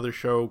did another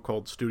show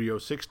called Studio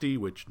 60,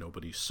 which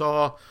nobody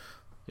saw.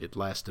 It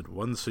lasted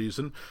one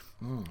season.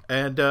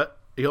 And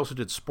he also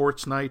did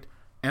Sports Night.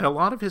 And a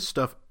lot of his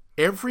stuff,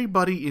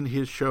 everybody in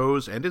his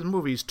shows and his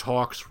movies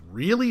talks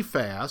really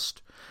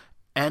fast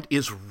and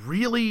is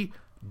really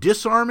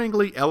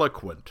disarmingly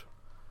eloquent.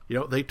 You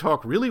know, they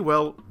talk really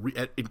well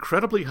at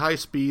incredibly high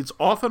speeds,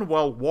 often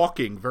while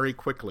walking very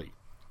quickly.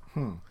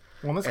 Well,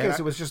 in this case,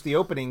 it was just the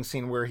opening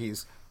scene where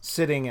he's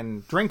sitting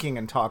and drinking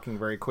and talking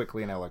very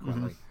quickly and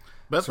eloquently.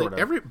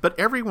 But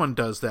everyone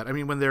does that. I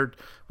mean,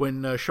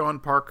 when Sean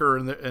Parker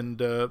and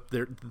the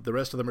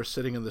rest of them are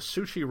sitting in the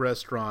sushi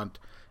restaurant,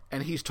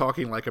 and he's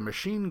talking like a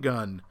machine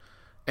gun.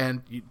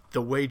 And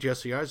the way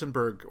Jesse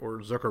Eisenberg or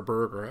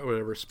Zuckerberg or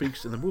whatever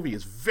speaks in the movie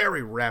is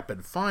very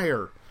rapid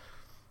fire.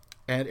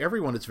 And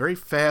everyone is very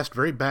fast,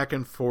 very back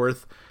and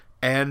forth.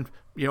 And,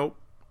 you know,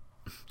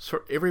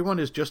 so everyone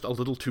is just a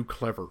little too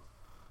clever.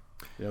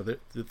 You know,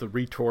 the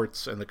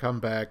retorts and the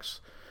comebacks.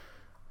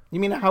 You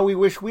mean how we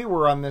wish we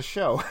were on this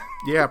show?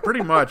 Yeah,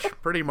 pretty much.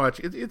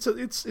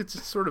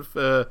 It's sort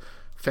of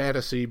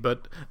fantasy,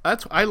 but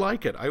I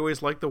like it. I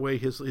always like the way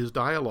his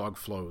dialogue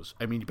flows.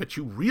 I mean, but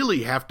you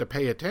really have to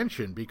pay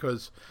attention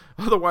because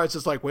otherwise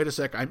it's like, wait a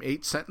sec, I'm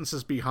 8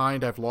 sentences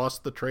behind. I've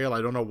lost the trail.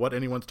 I don't know what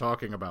anyone's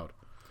talking about.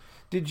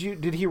 Did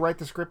he write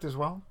the script as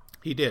well?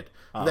 He did.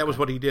 That was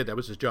what he did. That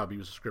was his job. He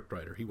was a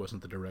scriptwriter. He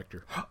wasn't the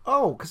director.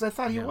 Oh, because I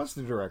thought he was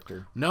the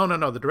director. No.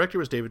 The director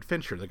was David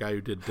Fincher, the guy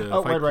who did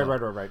Fight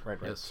right.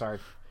 Yes. Sorry.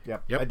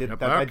 Yep.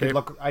 Okay.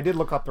 I did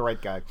look up the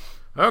right guy.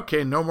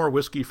 Okay, no more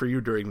whiskey for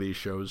you during these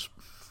shows.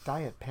 It's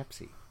Diet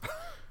Pepsi.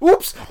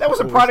 Oops, that was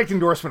a product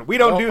endorsement. We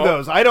don't do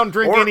those. I don't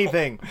drink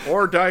anything.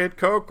 Or Diet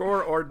Coke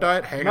or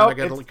Diet. Hang on, I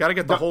got to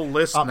get the whole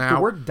list now.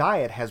 The word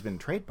diet has been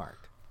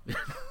trademarked.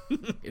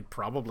 It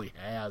probably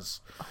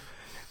has.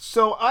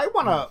 So I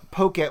want to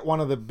poke at one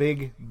of the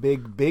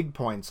big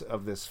points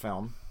of this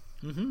film.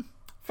 Mm-hmm.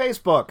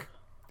 Facebook.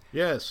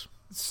 Yes.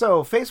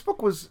 So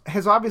Facebook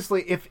has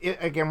obviously,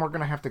 again, we're going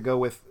to have to go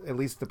with at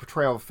least the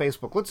portrayal of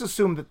Facebook. Let's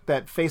assume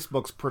that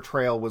Facebook's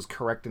portrayal was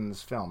correct in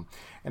this film,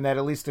 and that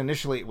at least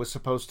initially it was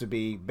supposed to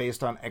be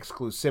based on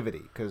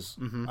exclusivity, because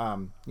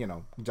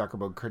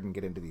Zuckerberg couldn't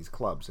get into these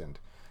clubs, and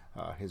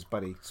his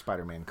buddy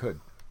Spider-Man could.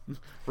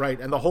 Right,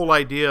 and the whole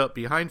idea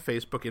behind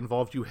Facebook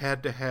involved you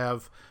had to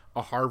have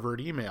a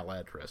Harvard email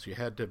address. You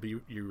had to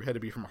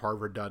be from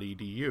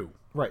harvard.edu.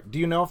 Right. Do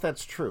you know if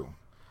that's true?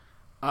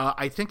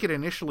 I think it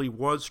initially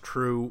was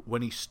true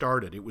when he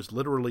started. It was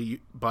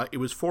literally, but it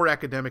was for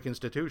academic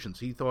institutions.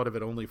 He thought of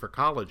it only for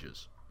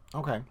colleges.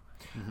 Okay.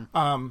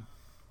 Mm-hmm.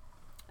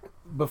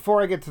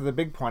 Before I get to the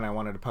big point I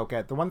wanted to poke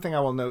at, the one thing I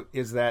will note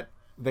is that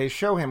they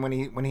show him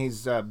when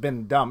he's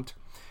been dumped,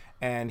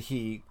 and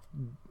he,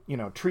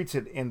 treats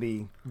it in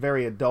the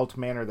very adult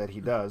manner that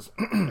he does,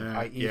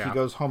 i.e., yeah. he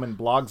goes home and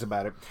blogs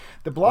about it.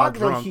 The blog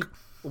that he,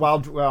 well,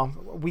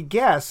 we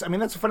guess. I mean,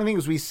 that's the funny thing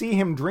is we see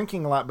him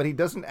drinking a lot, but he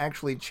doesn't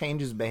actually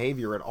change his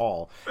behavior at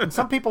all. And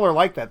some people are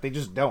like that; they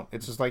just don't.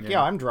 It's just like,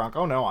 yeah, I'm drunk.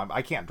 Oh no,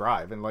 I can't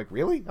drive. And like,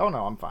 really? Oh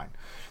no, I'm fine.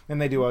 Then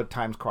they do a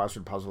Times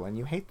crossword puzzle, and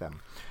you hate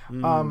them.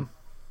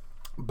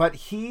 But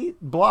he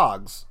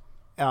blogs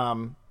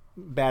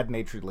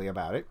bad-naturedly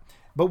about it.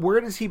 But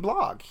where does he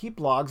blog? He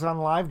blogs on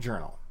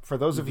LiveJournal. For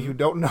those of you who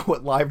don't know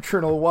what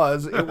LiveJournal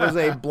was, it was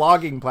a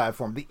blogging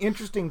platform. The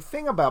interesting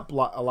thing about a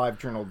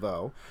LiveJournal,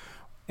 though,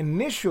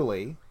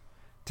 initially,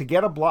 to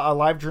get a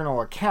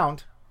LiveJournal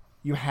account,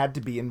 you had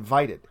to be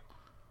invited.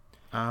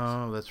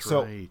 Oh, that's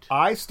so right.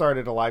 I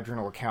started a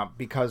LiveJournal account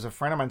because a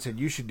friend of mine said,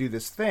 you should do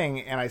this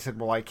thing. And I said,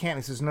 well, I can't.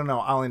 He says, no,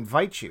 I'll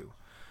invite you.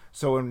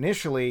 So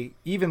initially,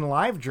 even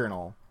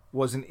LiveJournal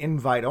was an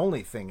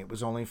invite-only thing. It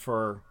was only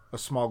for a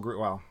small group,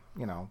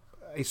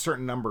 a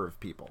certain number of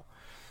people.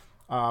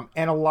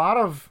 And a lot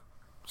of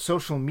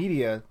social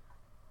media,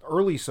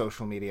 early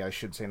social media, I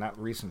should say, not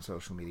recent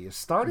social media,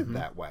 started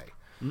that way.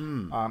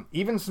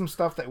 Even some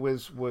stuff that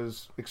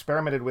was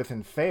experimented with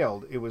and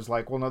failed, it was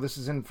like, well, no, this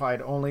is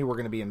invite only. We're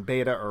going to be in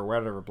beta or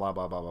whatever, blah,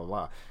 blah, blah, blah,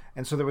 blah.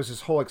 And so there was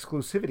this whole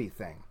exclusivity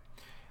thing.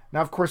 Now,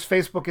 of course,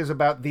 Facebook is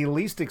about the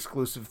least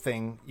exclusive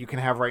thing you can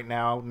have right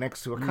now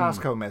next to a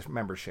Costco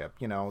membership.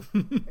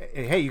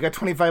 Hey, you got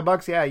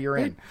 $25? Yeah, you're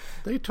in.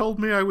 They told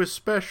me I was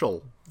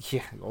special.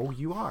 Yeah, oh,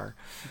 you are.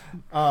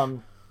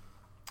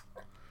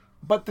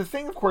 But the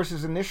thing, of course,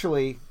 is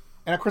initially,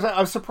 and of course, I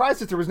was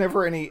surprised that there was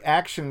never any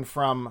action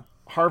from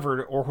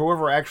Harvard or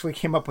whoever actually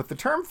came up with the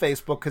term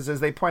Facebook, because as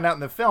they point out in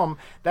the film,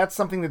 that's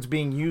something that's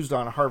being used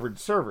on Harvard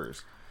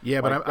servers. Yeah,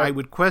 but I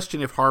would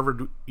question if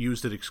Harvard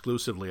used it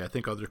exclusively. I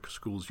think other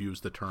schools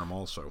used the term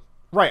also.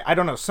 Right. I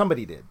don't know.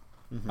 Somebody did.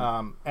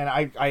 And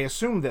I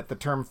assume that the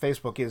term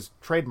Facebook is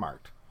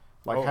trademarked.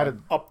 Like, how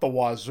did up the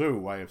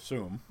wazoo, I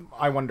assume.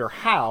 I wonder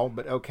how,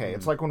 but okay.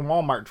 It's like when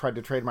Walmart tried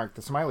to trademark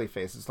the smiley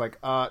face. It's like,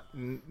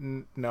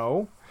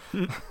 no.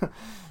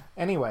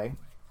 Anyway,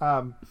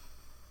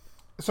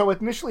 so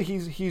initially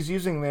he's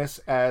using this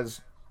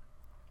as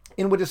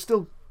in what is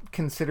still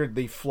considered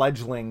the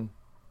fledgling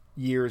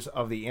years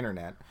of the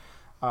internet.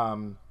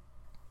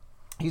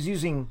 He's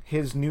using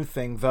his new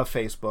thing, the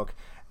Facebook,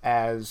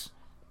 as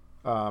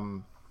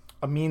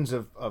a means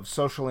of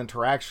social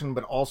interaction,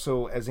 but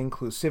also as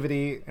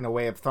inclusivity, in a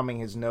way of thumbing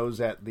his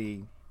nose at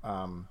the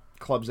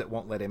clubs that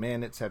won't let him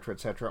in, etc.,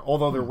 etc.,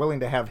 although they're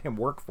willing to have him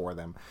work for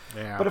them.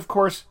 Yeah. But of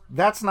course,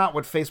 that's not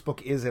what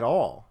Facebook is at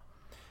all.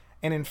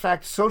 And in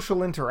fact,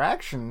 social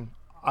interaction,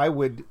 I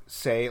would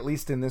say, at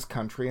least in this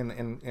country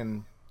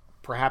and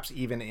perhaps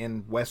even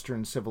in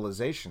Western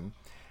civilization,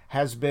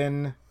 has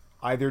been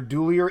either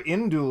duly or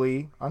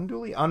unduly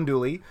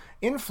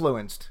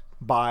influenced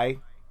by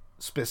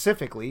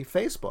specifically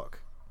Facebook.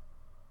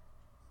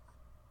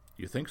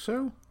 You think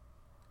so?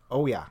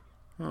 Oh, yeah.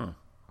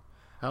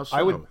 How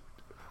so?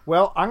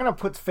 Well, I'm going to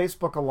put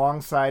Facebook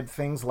alongside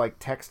things like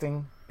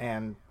texting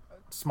and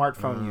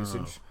smartphone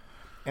usage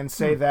and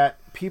say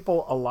that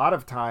people a lot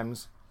of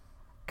times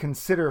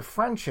consider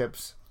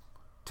friendships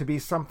to be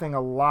something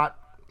a lot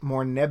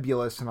more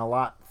nebulous and a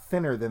lot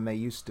thinner than they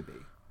used to be.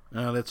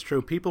 That's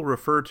true. People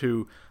refer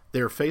to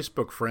their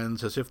Facebook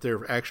friends as if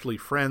they're actually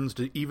friends,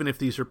 even if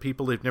these are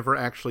people they've never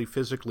actually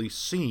physically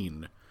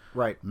seen.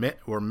 Right. Met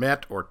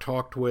or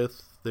talked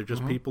with. They're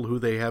just people who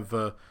they have,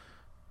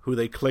 who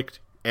they clicked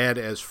add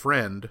as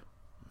friend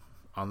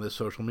on this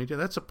social media.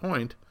 That's a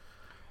point.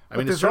 I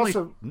mean, it's certainly.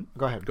 Also...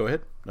 Go ahead. Go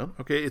ahead. No,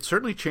 okay. It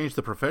certainly changed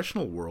the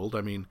professional world.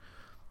 I mean,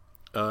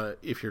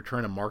 if you're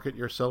trying to market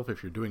yourself,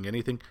 if you're doing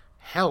anything,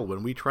 hell,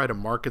 when we try to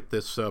market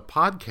this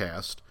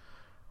podcast,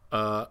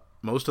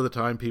 most of the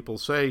time people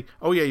say,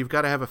 "Oh yeah, you've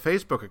got to have a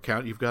Facebook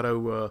account. You've got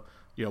to,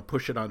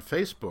 push it on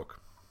Facebook."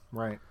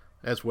 Right.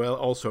 As well,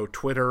 also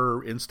Twitter,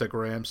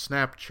 Instagram,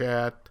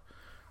 Snapchat,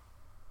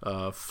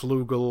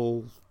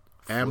 Flugel,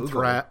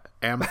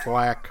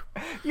 Amthrak.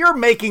 You're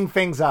making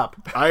things up.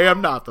 I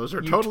am not. Those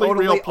are totally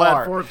real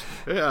platforms.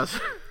 Yes.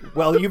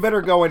 Well, you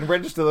better go and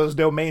register those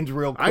domains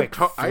real quick.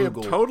 I am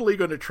totally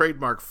going to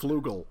trademark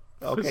Flugel.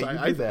 Okay,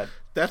 you do that.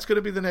 That's going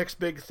to be the next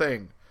big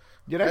thing.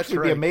 You'd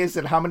actually be amazed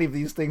at how many of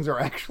these things are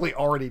actually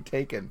already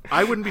taken.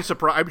 I wouldn't be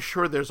surprised. I'm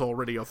sure there's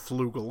already a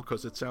Flugel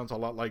because it sounds a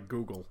lot like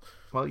Google.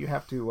 Well, you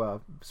have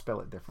to spell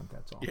it different,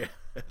 that's all. Yeah,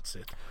 that's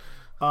it.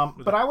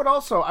 But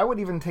I would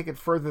even take it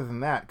further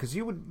than that, because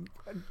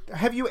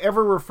have you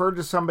ever referred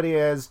to somebody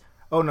as,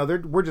 oh no,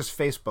 we're just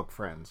Facebook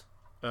friends?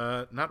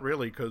 Not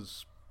really,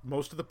 because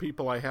most of the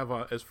people I have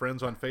as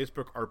friends on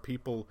Facebook are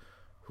people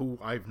who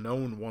I've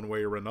known one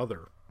way or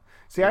another.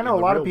 See, I know a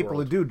lot of people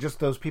who do just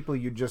those people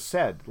you just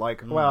said.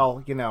 Like,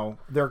 well,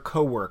 they're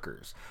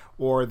coworkers,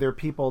 or they're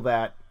people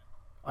that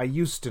I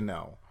used to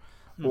know,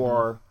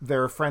 or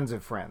they're friends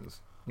of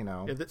friends.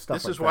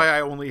 This is why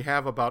I only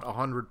have about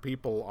 100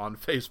 people on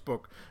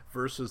Facebook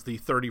versus the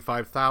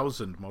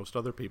 35,000 most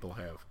other people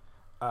have.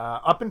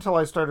 Up until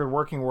I started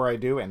working where I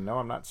do, and no,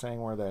 I'm not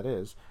saying where that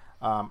is,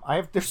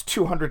 There's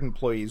 200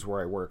 employees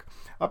where I work.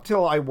 Up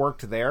till I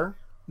worked there,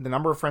 the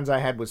number of friends I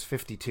had was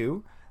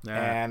 52,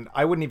 and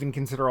I wouldn't even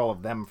consider all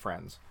of them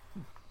friends.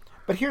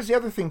 But here's the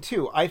other thing,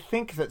 too. I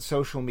think that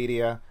social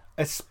media,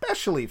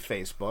 especially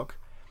Facebook,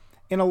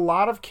 in a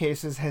lot of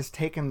cases has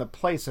taken the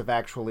place of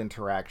actual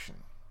interaction.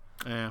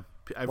 Yeah,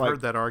 I've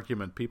heard that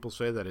argument. People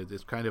say that it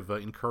kind of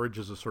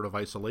encourages a sort of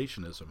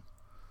isolationism.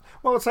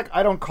 Well, it's like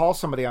I don't call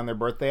somebody on their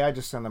birthday. I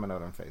just send them a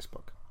note on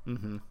Facebook.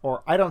 Mm-hmm.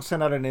 Or I don't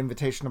send out an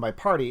invitation to my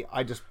party.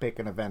 I just pick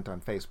an event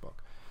on Facebook.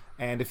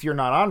 And if you're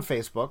not on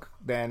Facebook,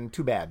 then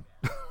too bad.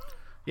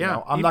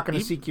 Yeah, I'm not going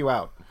to seek you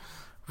out.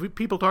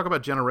 People talk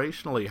about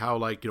generationally how,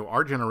 like,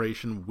 our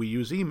generation, we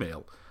use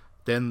email.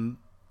 Then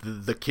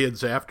the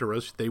kids after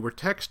us, they were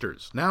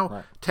texters.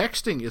 Now,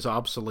 texting is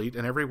obsolete,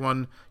 and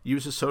everyone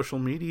uses social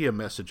media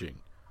messaging.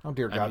 Oh,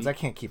 dear gods, I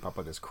can't keep up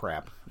with this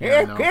crap.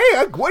 Yeah,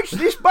 hey, what's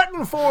this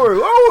button for?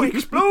 Oh,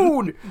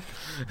 explode!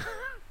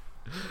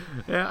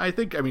 Yeah,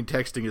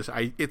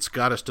 texting it's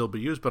got to still be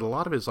used, but a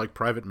lot of it is like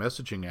private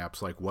messaging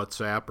apps like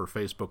WhatsApp or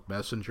Facebook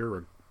Messenger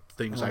or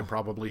things I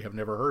probably have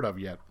never heard of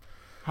yet.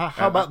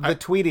 How about the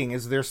tweeting?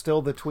 Is there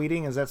still the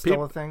tweeting? Is that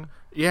still a thing?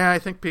 Yeah, I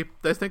think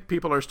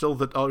people are still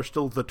the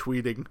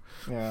tweeting.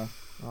 Yeah.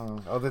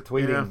 Oh, the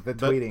tweeting. Yeah, the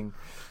tweeting.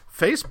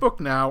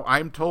 Facebook now,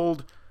 I'm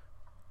told,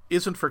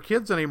 isn't for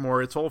kids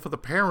anymore. It's all for the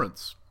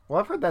parents. Well,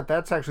 I've heard that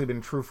that's actually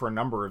been true for a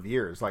number of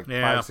years, like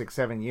 5, 6,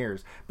 7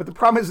 years. But the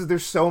problem is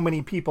there's so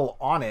many people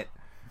on it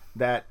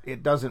that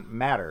it doesn't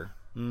matter.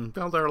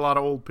 Well, there are a lot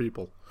of old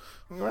people.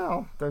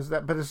 Well, there's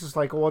that, but it's just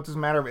like, well, it doesn't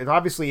matter.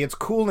 Obviously, its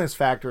coolness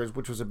factor,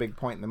 which was a big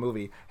point in the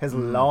movie, has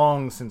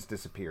long since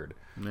disappeared.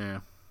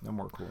 Yeah, no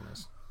more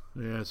coolness.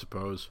 Yeah, I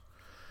suppose.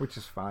 Which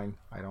is fine.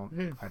 I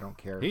don't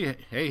care.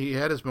 He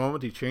had his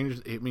moment. He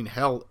changed. I mean,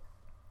 hell,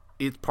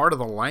 it's part of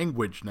the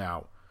language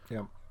now.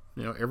 Yep.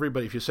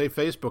 Everybody, if you say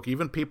Facebook,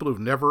 even people who've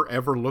never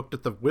ever looked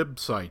at the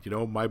website,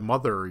 my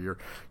mother or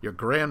your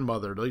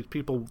grandmother, these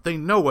people, they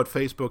know what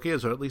Facebook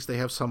is, or at least they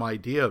have some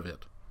idea of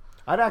it.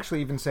 I'd actually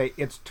even say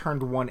it's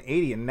turned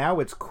 180, and now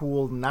it's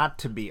cool not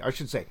to be, I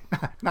should say,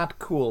 not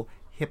cool,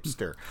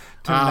 hipster,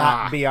 to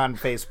not be on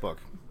Facebook.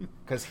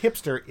 Because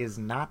hipster is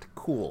not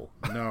cool.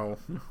 No.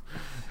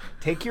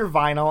 Take your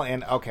vinyl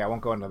and, okay, I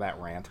won't go into that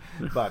rant,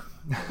 but...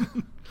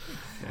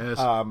 Yes.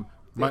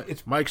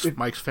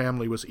 Mike's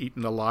family was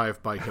eaten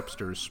alive by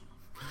hipsters.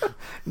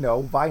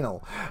 No,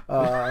 vinyl.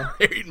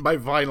 Eaten by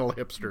vinyl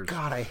hipsters.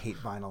 God, I hate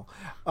vinyl.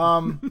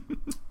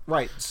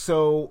 Right,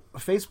 so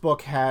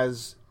Facebook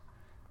has...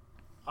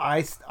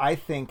 I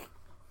think,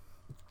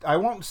 I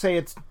won't say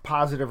it's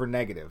positive or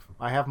negative.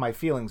 I have my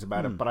feelings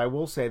about it, but I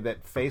will say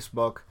that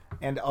Facebook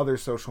and other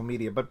social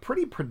media, but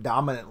pretty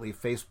predominantly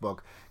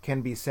Facebook,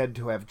 can be said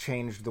to have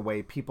changed the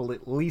way people,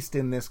 at least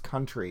in this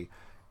country,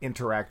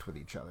 interact with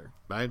each other.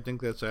 I think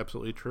that's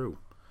absolutely true.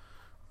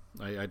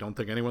 I don't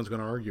think anyone's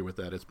going to argue with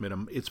that. It's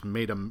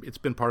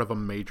been part of a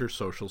major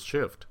social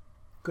shift.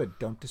 Good,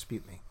 don't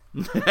dispute me.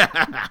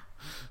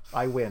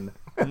 I win.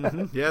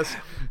 Yes,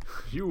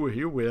 you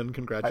win.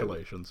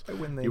 Congratulations. I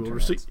win the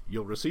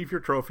You'll receive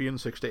your trophy in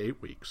 6 to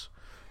 8 weeks.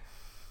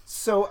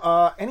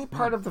 So, any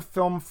part of the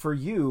film for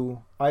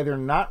you either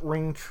not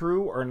ring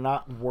true or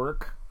not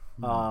work?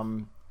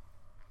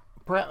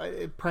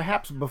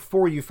 Perhaps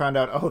before you found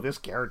out, oh, this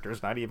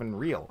character's not even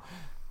real.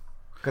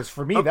 Because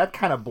for me, that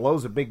kind of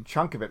blows a big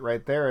chunk of it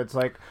right there. It's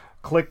like,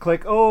 click,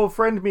 click, oh,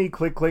 friend me,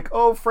 click, click,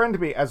 oh, friend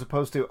me, as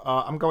opposed to,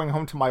 I'm going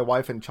home to my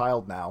wife and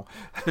child now.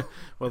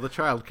 Well, the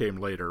child came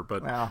later,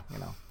 but... Well,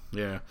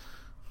 Yeah.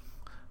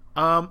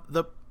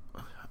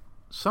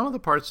 Some of the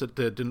parts that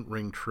didn't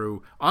ring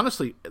true,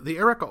 honestly, the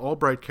Erica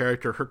Albright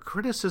character, her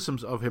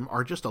criticisms of him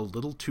are just a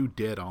little too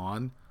dead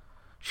on.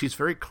 She's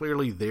very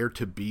clearly there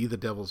to be the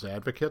devil's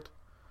advocate.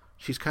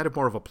 She's kind of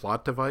more of a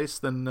plot device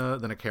than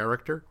a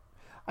character.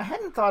 I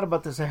hadn't thought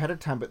about this ahead of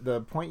time, but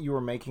the point you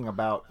were making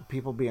about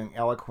people being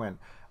eloquent,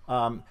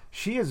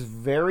 she is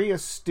very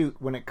astute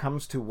when it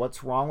comes to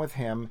what's wrong with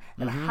him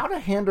and how to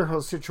handle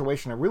her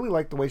situation. I really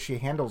like the way she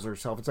handles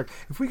herself. It's like,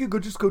 if we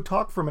could just go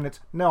talk for a minute.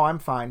 No, I'm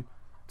fine.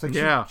 It's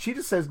like she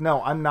just says,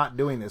 no, I'm not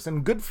doing this.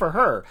 And good for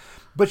her.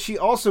 But she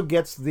also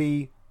gets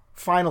the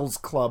finals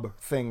club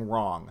thing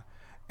wrong.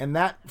 And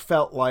that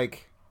felt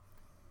like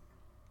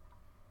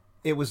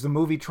it was the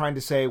movie trying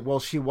to say, well,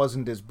 she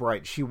wasn't as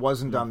bright. She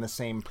wasn't on the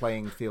same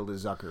playing field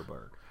as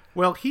Zuckerberg.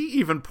 Well, he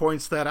even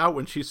points that out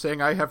when she's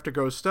saying, I have to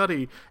go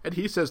study. And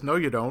he says, no,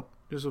 you don't.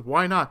 He says,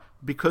 why not?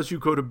 Because you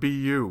go to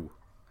BU.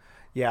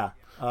 Yeah.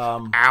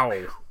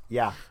 Ow.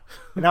 Yeah.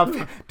 Now,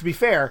 to be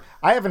fair,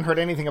 I haven't heard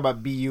anything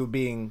about BU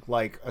being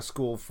like a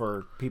school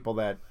for people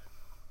that,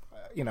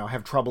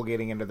 have trouble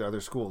getting into the other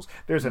schools.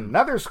 There's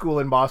another school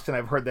in Boston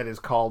I've heard that is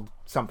called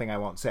something I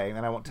won't say,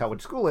 and I won't tell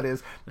which school it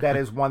is. That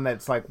is one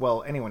that's like,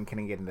 well, anyone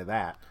can get into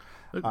that.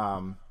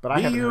 But I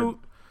haven't heard...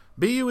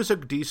 BU is a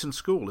decent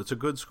school. It's a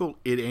good school.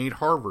 It ain't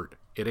Harvard.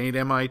 It ain't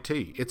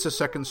MIT. It's a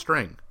second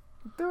string.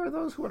 There are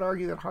those who would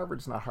argue that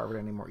Harvard's not Harvard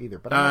anymore either,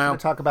 but I'm not going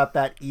to talk about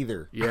that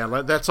either.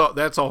 Yeah, that's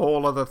a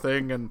whole other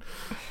thing, and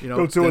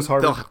don't sue us,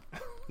 Harvard.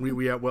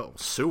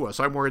 Sue us.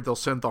 I'm worried they'll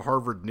send the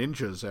Harvard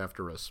ninjas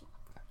after us.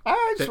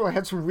 I just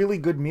had some really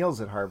good meals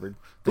at Harvard.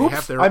 They Oops,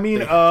 have their- I mean,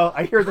 they-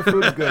 I hear the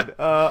food's good.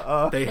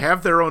 They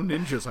have their own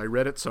ninjas. I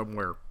read it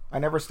somewhere. I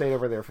never stayed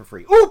over there for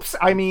free. Oops,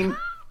 I mean,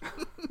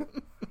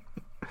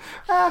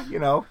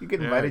 you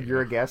get invited,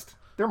 you're a guest.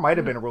 There might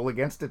have been a rule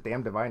against it.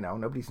 Damned if I know.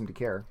 Nobody seemed to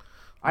care.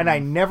 And I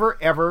never,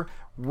 ever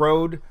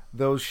rode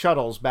those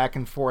shuttles back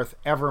and forth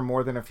ever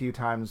more than a few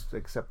times,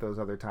 except those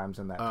other times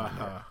in that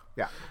time.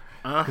 Yeah.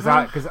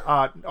 Because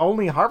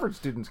only Harvard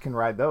students can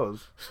ride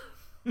those.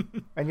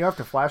 And you have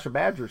to flash a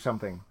badge or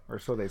something, or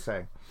so they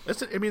say.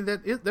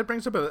 That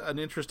brings up an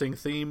interesting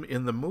theme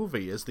in the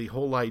movie, is the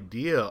whole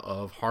idea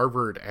of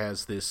Harvard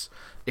as this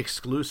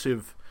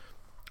exclusive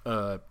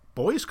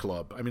boys'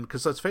 club. I mean,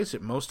 because let's face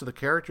it, most of the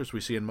characters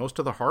we see and most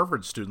of the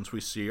Harvard students we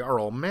see are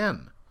all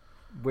men.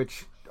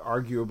 Which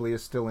arguably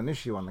is still an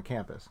issue on the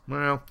campus.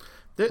 Well,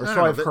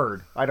 I've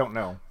heard. I don't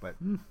know, but...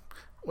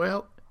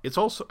 Well, it's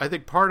also, I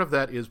think part of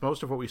that is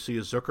most of what we see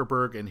is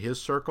Zuckerberg and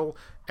his circle,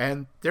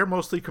 and they're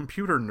mostly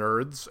computer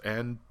nerds,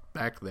 and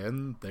back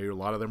then, a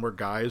lot of them were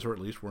guys, or at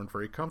least weren't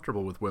very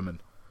comfortable with women.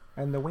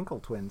 And the Winkle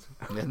twins.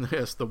 And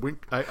yes,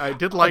 I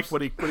did like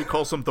what he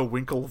calls them, the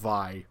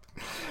Winklevi.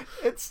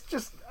 It's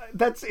just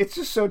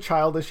so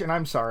childish, and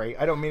I'm sorry,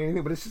 I don't mean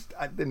anything, but it's just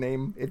the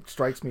name. It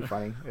strikes me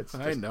funny.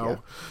 I know. Yeah.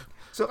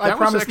 So I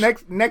promise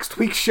next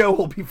week's show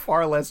will be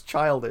far less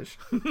childish.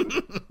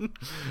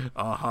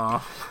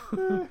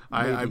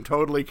 I'm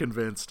totally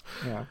convinced.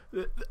 Yeah.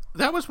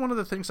 That was one of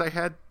the things I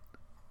had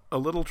a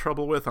little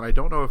trouble with, and I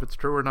don't know if it's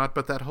true or not,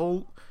 but that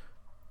whole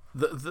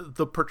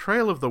the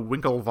portrayal of the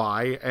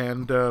Winklevi,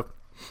 and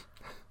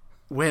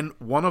when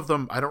one of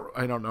them, I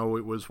don't know,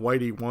 it was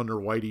Whitey 1 or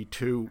Whitey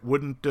 2,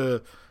 wouldn't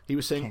he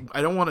was saying,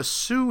 I don't want to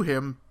sue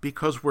him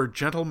because we're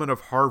gentlemen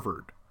of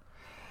Harvard.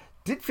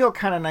 Did feel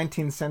kind of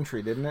 19th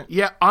century, didn't it?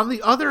 Yeah. On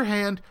the other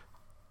hand,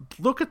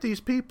 look at these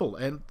people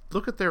and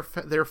look at their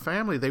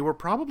family. They were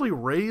probably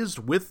raised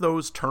with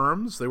those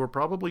terms. They were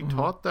probably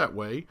taught that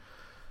way.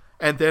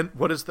 And then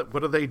what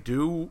do they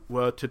do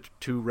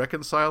to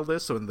reconcile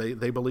this? And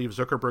they believe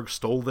Zuckerberg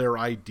stole their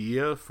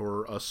idea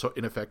for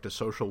in effect a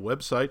social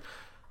website.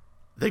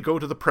 They go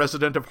to the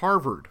president of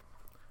Harvard.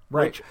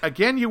 Right. Which,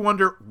 again, you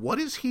wonder, what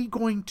is he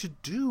going to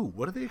do?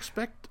 What do they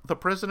expect the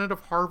president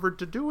of Harvard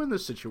to do in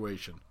this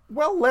situation?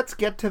 Well, let's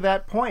get to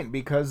that point,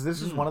 because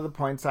this is one of the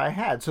points I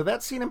had. So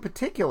that scene in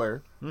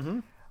particular,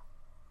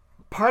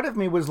 part of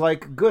me was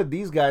like, good,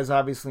 these guys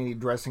obviously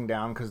need dressing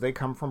down because they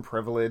come from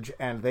privilege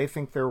and they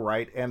think they're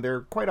right. And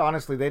they're, quite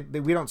honestly,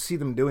 we don't see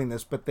them doing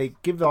this, but they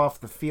give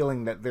off the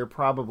feeling that they're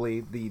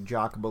probably the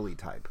jock bully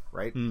type,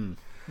 right?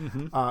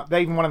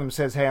 Even one of them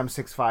says, hey, I'm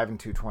 6'5" and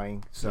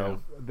 220.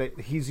 So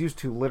he's used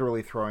to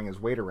literally throwing his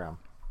weight around.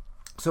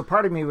 So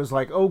part of me was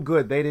like, oh,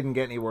 good, they didn't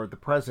get anywhere with the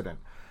president.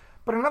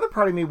 But another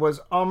part of me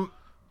was,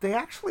 they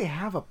actually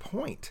have a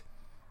point.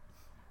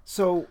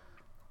 So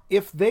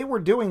if they were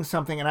doing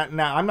something, and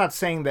now I'm not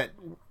saying that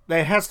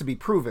it has to be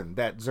proven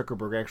that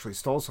Zuckerberg actually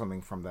stole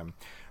something from them,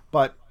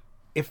 but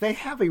if they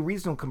have a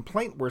reasonable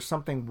complaint where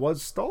something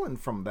was stolen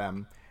from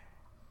them,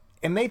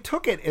 and they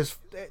took it as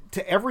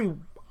to every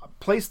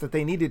place that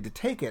they needed to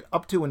take it,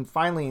 up to and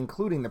finally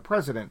including the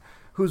president,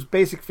 whose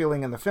basic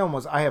feeling in the film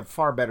was, I have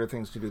far better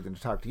things to do than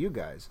to talk to you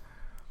guys.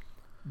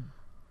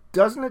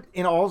 Doesn't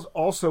it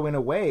also in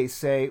a way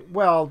say,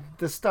 well,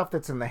 the stuff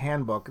that's in the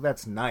handbook,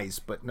 that's nice,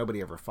 but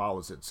nobody ever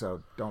follows it,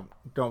 so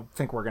don't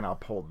think we're going to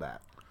uphold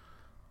that.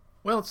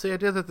 Well, it's the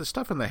idea that the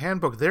stuff in the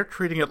handbook, they're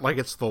treating it like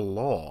it's the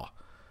law.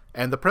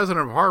 And the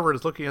president of Harvard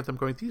is looking at them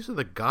going, these are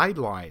the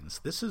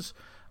guidelines. This is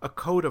a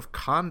code of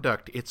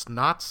conduct. It's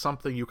not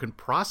something you can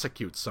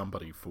prosecute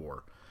somebody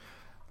for.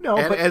 No,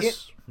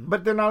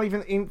 but they're not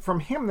even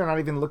from him. They're not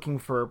even looking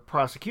for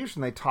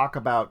prosecution. They talk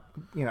about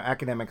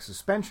academic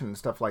suspension and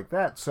stuff like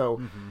that.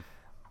 So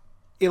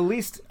at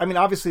least, I mean,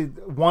 obviously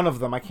one of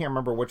them, I can't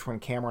remember which one,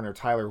 Cameron or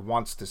Tyler,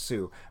 wants to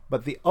sue,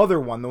 but the other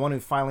one, the one who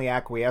finally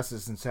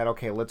acquiesces and said,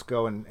 okay, let's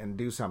go and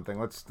do something.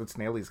 Let's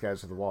nail these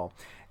guys to the wall.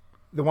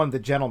 The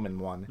gentleman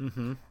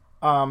one.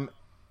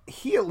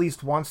 He at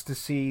least wants to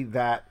see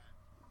that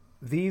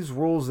these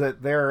rules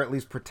that they're at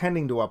least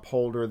pretending to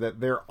uphold, or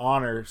that their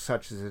honor,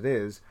 such as it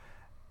is,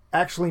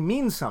 actually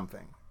means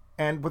something.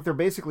 And what they're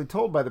basically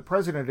told by the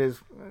president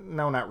is,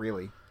 no, not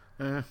really.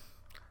 And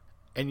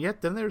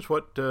yet then there's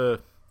what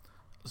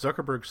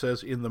Zuckerberg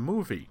says in the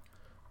movie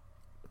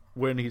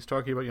when he's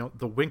talking about,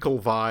 the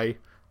Winklevi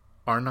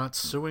are not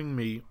suing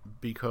me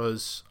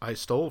because I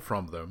stole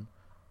from them.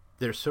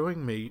 They're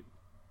suing me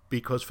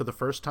because for the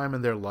first time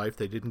in their life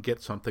they didn't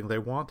get something they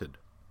wanted.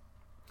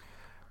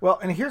 Well,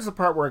 and here's the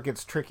part where it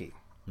gets tricky.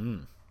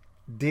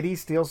 Did he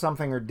steal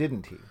something or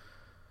didn't he?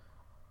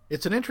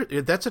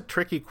 That's a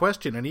tricky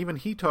question, and even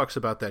he talks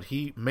about that.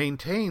 He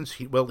maintains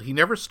he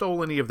never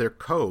stole any of their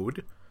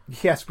code.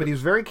 Yes, but he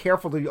was very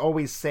careful to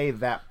always say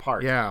that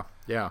part. Yeah.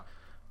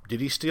 Did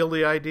he steal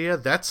the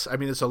idea? It's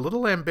a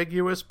little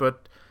ambiguous,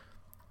 but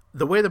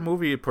the way the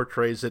movie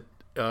portrays it,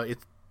 the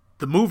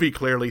movie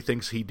clearly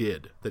thinks he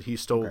did, that he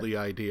stole the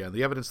idea, and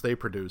the evidence they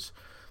produce.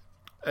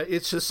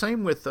 It's the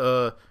same with,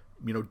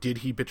 did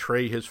he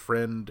betray his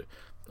friend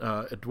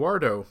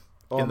Eduardo?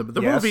 In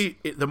the yes.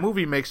 the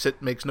movie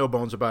makes no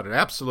bones about it.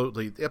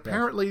 Absolutely.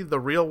 Apparently, the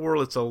real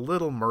world, it's a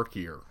little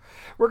murkier.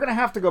 We're going to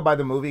have to go by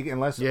the movie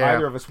unless Yeah.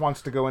 either of us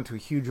wants to go into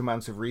huge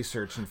amounts of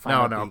research and find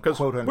No, out the because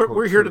quote-unquote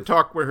we're here to truth.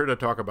 talk. We're here to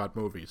talk about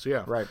movies.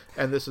 Yeah, Right.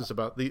 And this is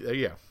about the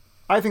yeah.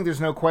 I think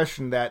there's no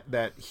question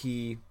that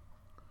he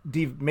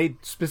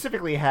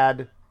specifically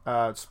had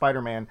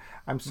Spider-Man.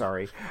 I'm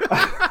sorry.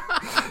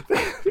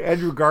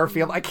 Andrew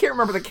Garfield. I can't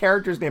remember the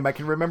character's name. I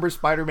can remember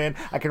Spider-Man.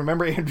 I can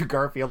remember Andrew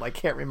Garfield. I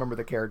can't remember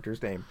the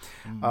character's name.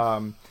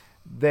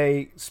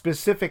 They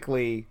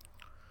specifically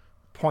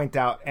point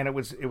out, and it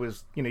was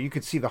you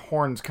could see the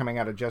horns coming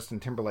out of Justin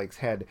Timberlake's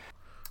head.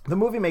 The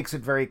movie makes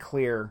it very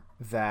clear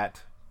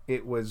that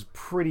it was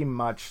pretty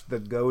much the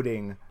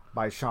goading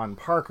by Sean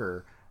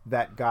Parker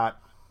that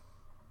got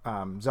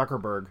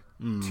Zuckerberg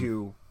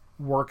to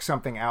work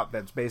something out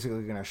that's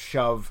basically going to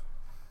shove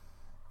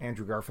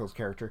Andrew Garfield's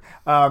character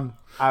out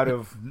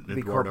of the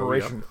Eduardo,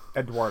 corporation.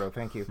 Eduardo,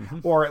 thank you.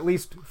 Or at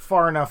least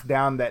far enough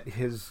down that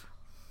his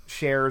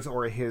shares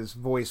or his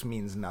voice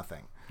means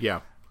nothing.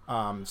 Yeah.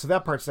 So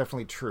that part's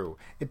definitely true.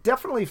 It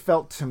definitely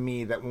felt to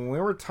me that when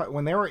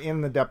when they were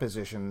in the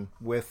deposition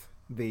with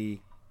the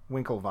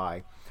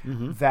Winklevi,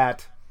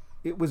 that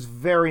it was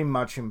very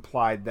much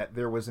implied that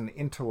there was an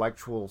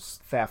intellectual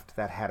theft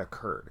that had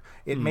occurred.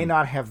 It may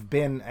not have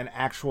been an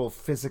actual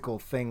physical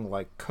thing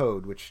like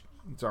code, which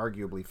is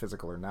arguably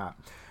physical or not,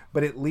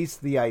 but at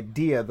least the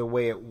idea, the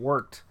way it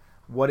worked,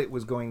 what it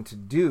was going to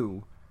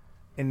do,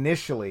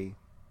 initially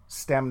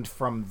stemmed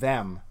from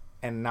them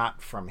and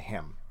not from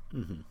him.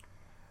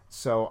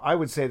 So I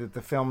would say that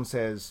the film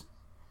says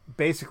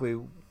basically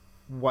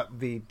what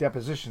the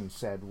deposition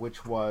said,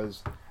 which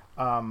was,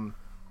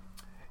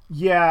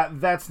 yeah,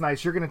 that's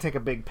nice. You're going to take a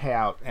big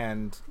payout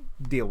and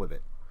deal with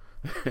it.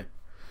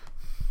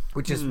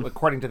 Which is,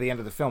 according to the end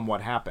of the film,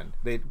 what happened.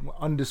 The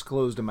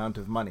undisclosed amount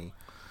of money.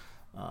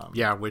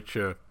 Yeah, which,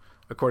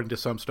 according to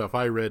some stuff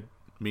I read,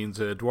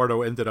 means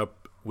Eduardo ended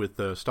up with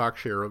a stock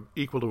share of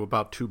equal to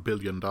about $2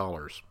 billion.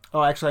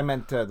 Oh, actually, I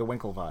meant the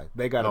Winklevi.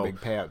 They got a big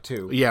payout,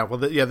 too. Yeah, well,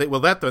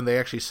 that then they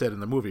actually said in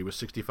the movie was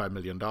 $65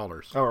 million.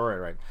 Oh,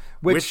 right.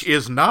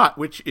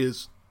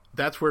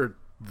 That's where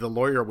the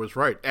lawyer was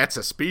right. That's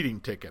a speeding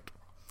ticket.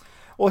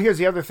 Well, here's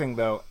the other thing,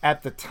 though.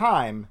 At the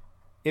time,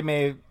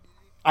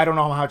 I don't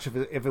know how much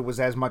if it was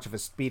as much of a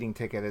speeding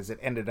ticket as it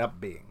ended up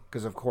being.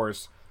 Because, of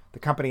course, the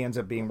company ends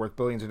up being worth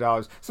billions of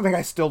dollars. Something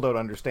I still don't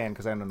understand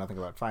because I know nothing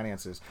about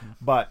finances.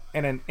 But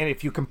and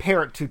if you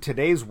compare it to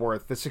today's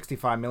worth, the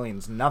 $65 million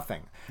is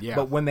nothing. Yeah.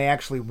 But when they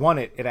actually won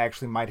it, it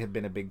actually might have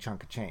been a big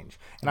chunk of change.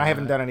 And I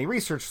haven't done any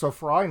research, so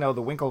for all I know,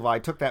 the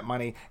Winklevi took that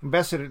money,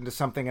 invested it into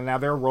something, and now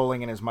they're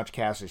rolling in as much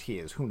cash as he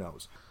is. Who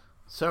knows?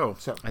 So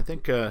I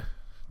think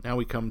now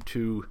we come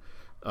to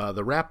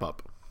the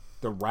wrap-up.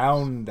 The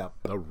roundup.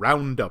 The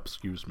roundup,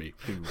 excuse me.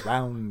 The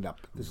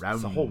roundup. This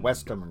is a whole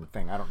Western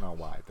thing. I don't know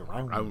why. The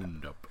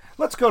Roundup.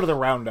 Let's go to the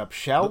roundup,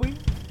 shall we?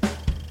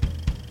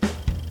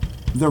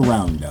 The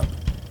Roundup.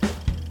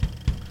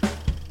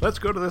 Let's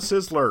go to the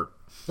Sizzler.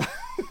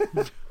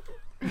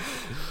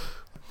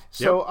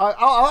 So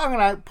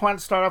I'm going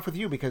to start off with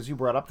you because you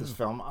brought up this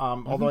film.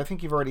 Although I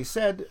think you've already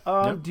said,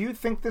 do you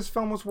think this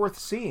film was worth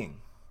seeing?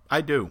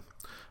 I do.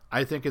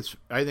 I think it's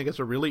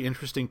a really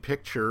interesting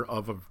picture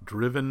of a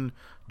driven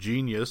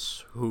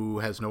genius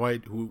who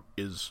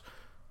is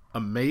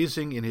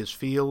amazing in his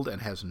field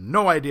and has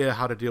no idea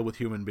how to deal with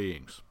human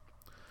beings.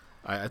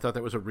 I thought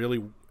that was a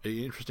really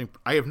interesting.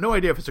 I have no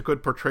idea if it's a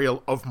good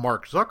portrayal of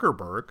Mark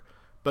Zuckerberg,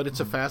 but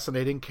it's a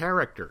fascinating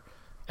character.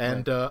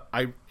 And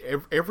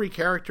every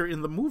character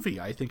in the movie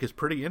I think is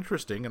pretty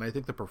interesting, and I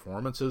think the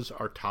performances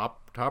are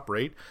top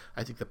rate.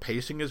 I think the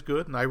pacing is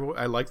good, and I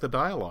like the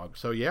dialogue.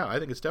 So yeah, I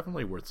think it's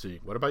definitely worth seeing.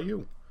 What about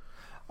you?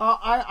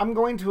 I'm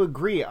going to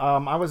agree.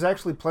 I was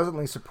actually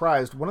pleasantly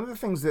surprised. One of the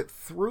things that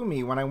threw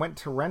me when I went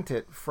to rent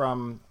it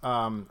from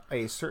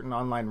a certain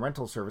online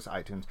rental service,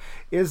 iTunes,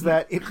 is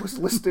that it was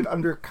listed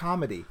under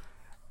comedy.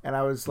 And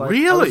I was like,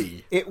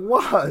 really? It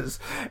was.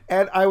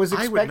 And I was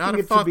expecting I would not have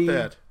it to thought be.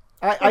 That.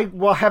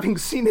 Well, having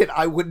seen it,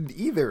 I wouldn't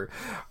either.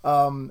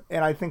 And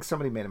I think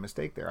somebody made a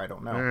mistake there. I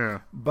don't know. Yeah.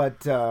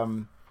 But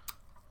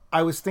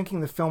I was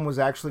thinking the film was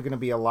actually going to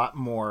be a lot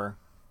more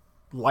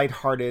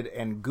lighthearted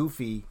and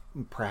goofy,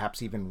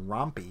 perhaps even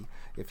rompy,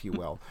 if you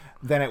will,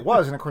 than it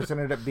was. And, of course, it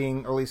ended up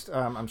being, or at least,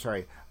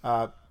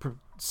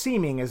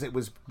 seeming as it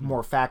was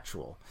more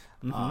factual.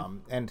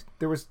 And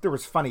there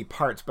was funny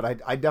parts,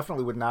 but I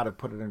definitely would not have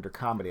put it under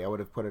comedy. I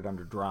would have put it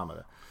under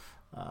drama.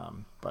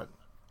 But...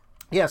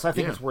 yes, I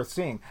think it's worth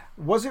seeing.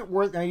 Was it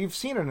worth... Now, you've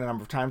seen it a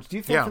number of times. Do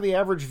you think for the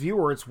average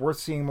viewer it's worth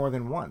seeing more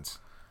than once?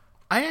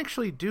 I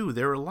actually do.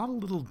 There are a lot of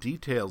little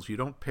details you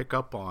don't pick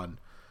up on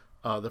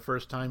the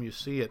first time you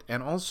see it.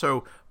 And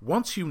also,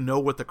 once you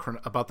know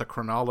about the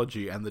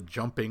chronology and the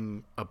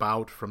jumping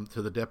about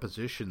to the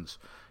depositions,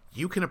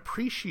 you can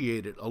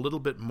appreciate it a little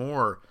bit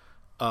more,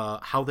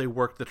 how they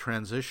work the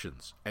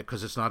transitions,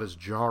 because it's not as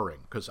jarring.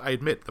 Because I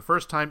admit, the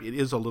first time it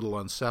is a little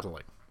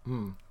unsettling.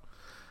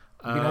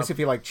 It'd be nice if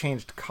he like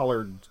changed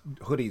colored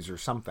hoodies or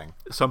something.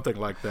 Something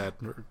like that.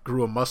 Or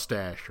grew a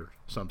mustache or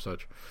some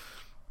such.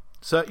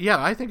 So,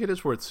 yeah, I think it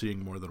is worth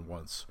seeing more than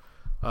once.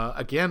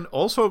 Again,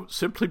 also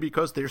simply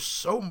because there's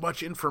so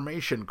much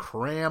information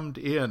crammed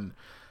in.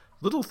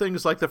 Little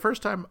things like the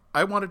first time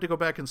I wanted to go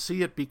back and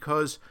see it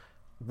because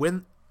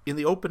when in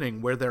the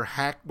opening where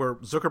where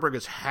Zuckerberg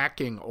is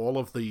hacking all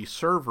of the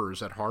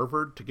servers at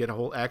Harvard to get a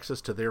whole access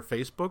to their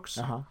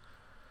Facebooks,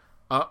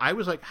 I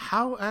was like,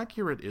 how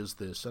accurate is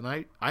this? And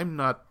I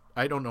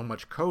don't know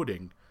much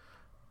coding,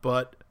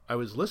 but I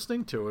was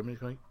listening to him and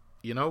going,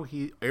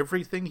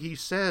 everything he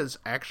says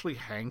actually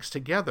hangs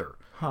together.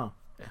 Huh.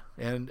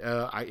 And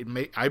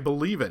I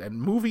believe it.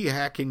 And movie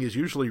hacking is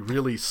usually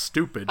really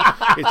stupid.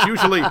 It's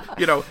usually,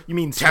 You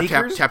mean tap,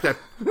 tap, sneakers? tap, tap,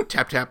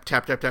 tap, tap,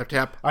 tap, tap, tap,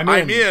 tap.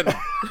 I'm in.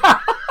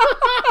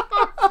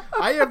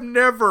 I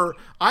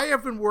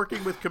have been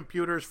working with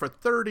computers for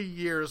 30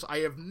 years. I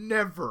have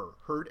never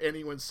heard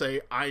anyone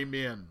say, I'm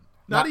in.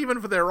 Not even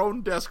for their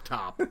own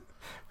desktop.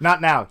 Not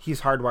now.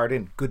 He's hardwired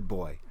in. Good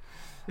boy.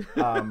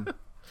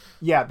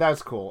 Yeah,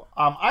 that's cool.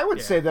 I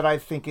would say that I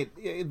think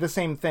the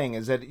same thing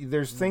is that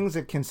there's things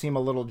that can seem a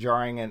little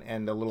jarring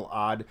and a little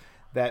odd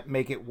that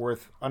make it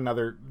worth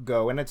another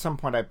go. And at some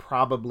point I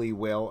probably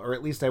will, or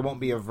at least I won't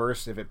be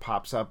averse if it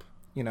pops up,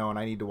 and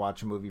I need to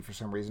watch a movie for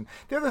some reason.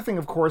 The other thing,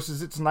 of course,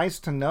 is it's nice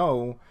to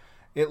know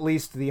at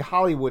least the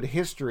Hollywood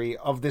history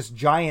of this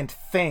giant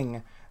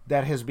thing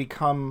that has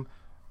become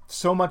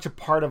so much a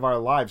part of our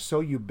lives, so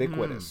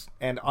ubiquitous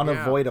and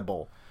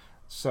unavoidable. Yeah.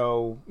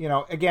 So,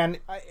 again,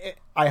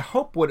 I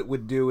hope what it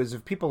would do is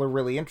if people are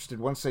really interested,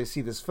 once they see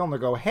this film, they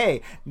go,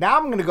 hey, now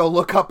I'm going to go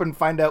look up and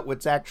find out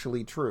what's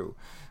actually true.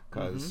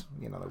 Because,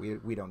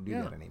 we don't do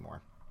that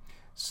anymore.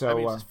 So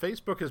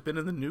Facebook has been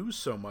in the news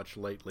so much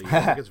lately. I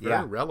think it's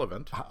very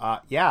relevant.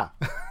 Yeah.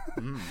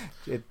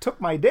 It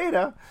took my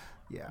data.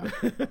 Yeah.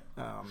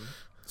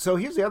 So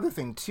here's the other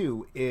thing,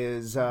 too,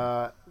 is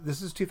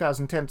this is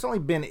 2010. It's only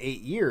been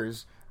 8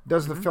 years.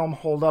 Does the film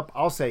hold up?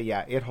 I'll say,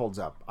 yeah, it holds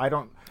up.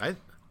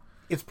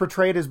 It's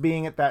portrayed as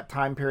being at that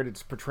time period.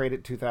 It's portrayed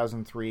at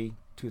 2003,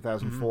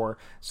 2004.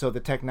 So the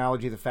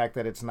technology, the fact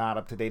that it's not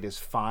up to date is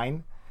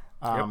fine.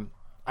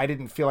 I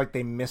didn't feel like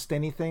they missed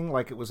anything.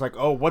 Like it was like,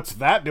 oh, what's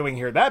that doing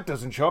here? That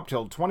doesn't show up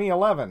till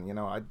 2011.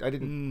 I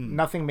didn't.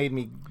 Nothing made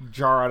me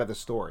jar out of the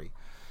story.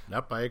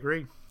 Nope, I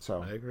agree.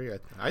 So I agree.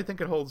 I think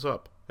it holds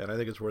up, and I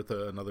think it's worth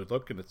another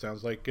look. And it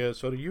sounds like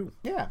so do you.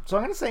 Yeah. So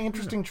I'm going to say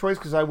interesting choice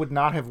because I would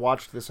not have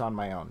watched this on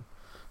my own.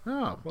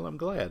 Oh well, I'm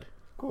glad.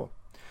 Cool.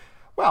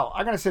 Well,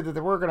 I'm going to say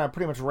that we're going to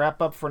pretty much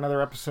wrap up for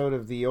another episode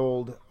of the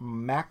old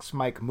Max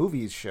Mike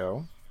Movies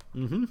show.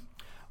 Mm-hmm.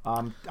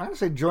 I'm going to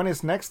say join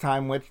us next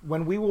time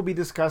when we will be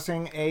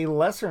discussing a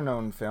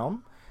lesser-known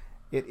film.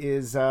 It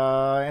is,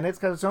 and it's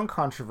got its own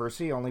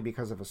controversy only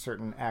because of a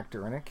certain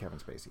actor in it, Kevin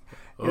Spacey.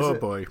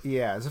 Boy.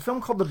 Yeah, it's a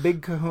film called The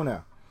Big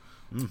Kahuna.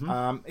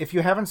 Mm-hmm. If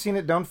you haven't seen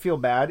it, don't feel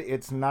bad.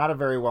 It's not a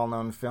very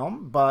well-known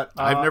film, but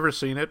I've never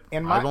seen it.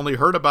 I've only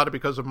heard about it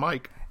because of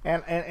Mike.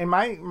 And in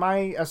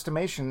my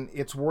estimation,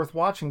 it's worth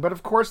watching. But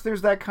of course,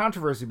 there's that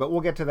controversy. But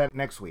we'll get to that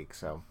next week.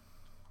 So,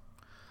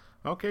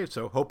 okay.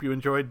 So hope you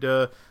enjoyed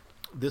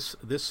this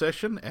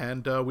session,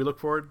 and we look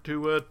forward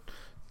to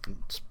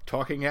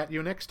talking at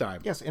you next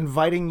time. Yes,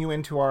 inviting you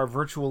into our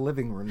virtual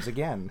living rooms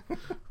again.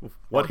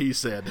 What he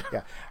said.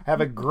 Yeah.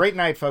 Have a great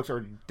night, folks.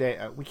 Or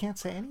day. We can't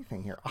say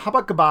anything here. How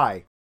about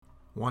goodbye?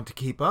 Want to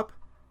keep up?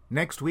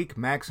 Next week,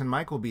 Max and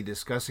Mike will be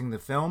discussing the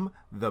film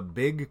The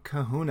Big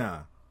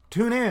Kahuna.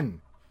 Tune in.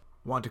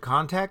 Want to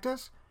contact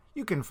us?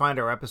 You can find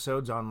our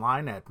episodes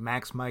online at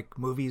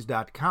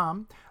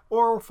maxmikemovies.com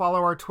or follow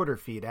our Twitter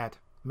feed at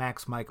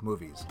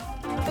maxmikemovies.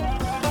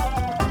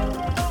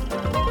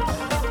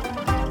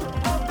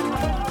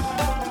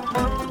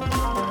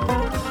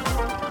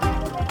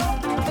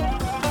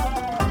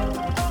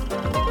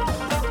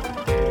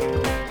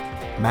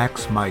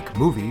 Max Mike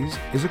Movies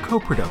is a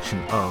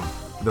co-production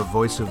of The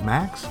Voice of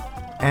Max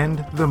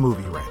and The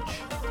Movie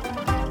Wrench.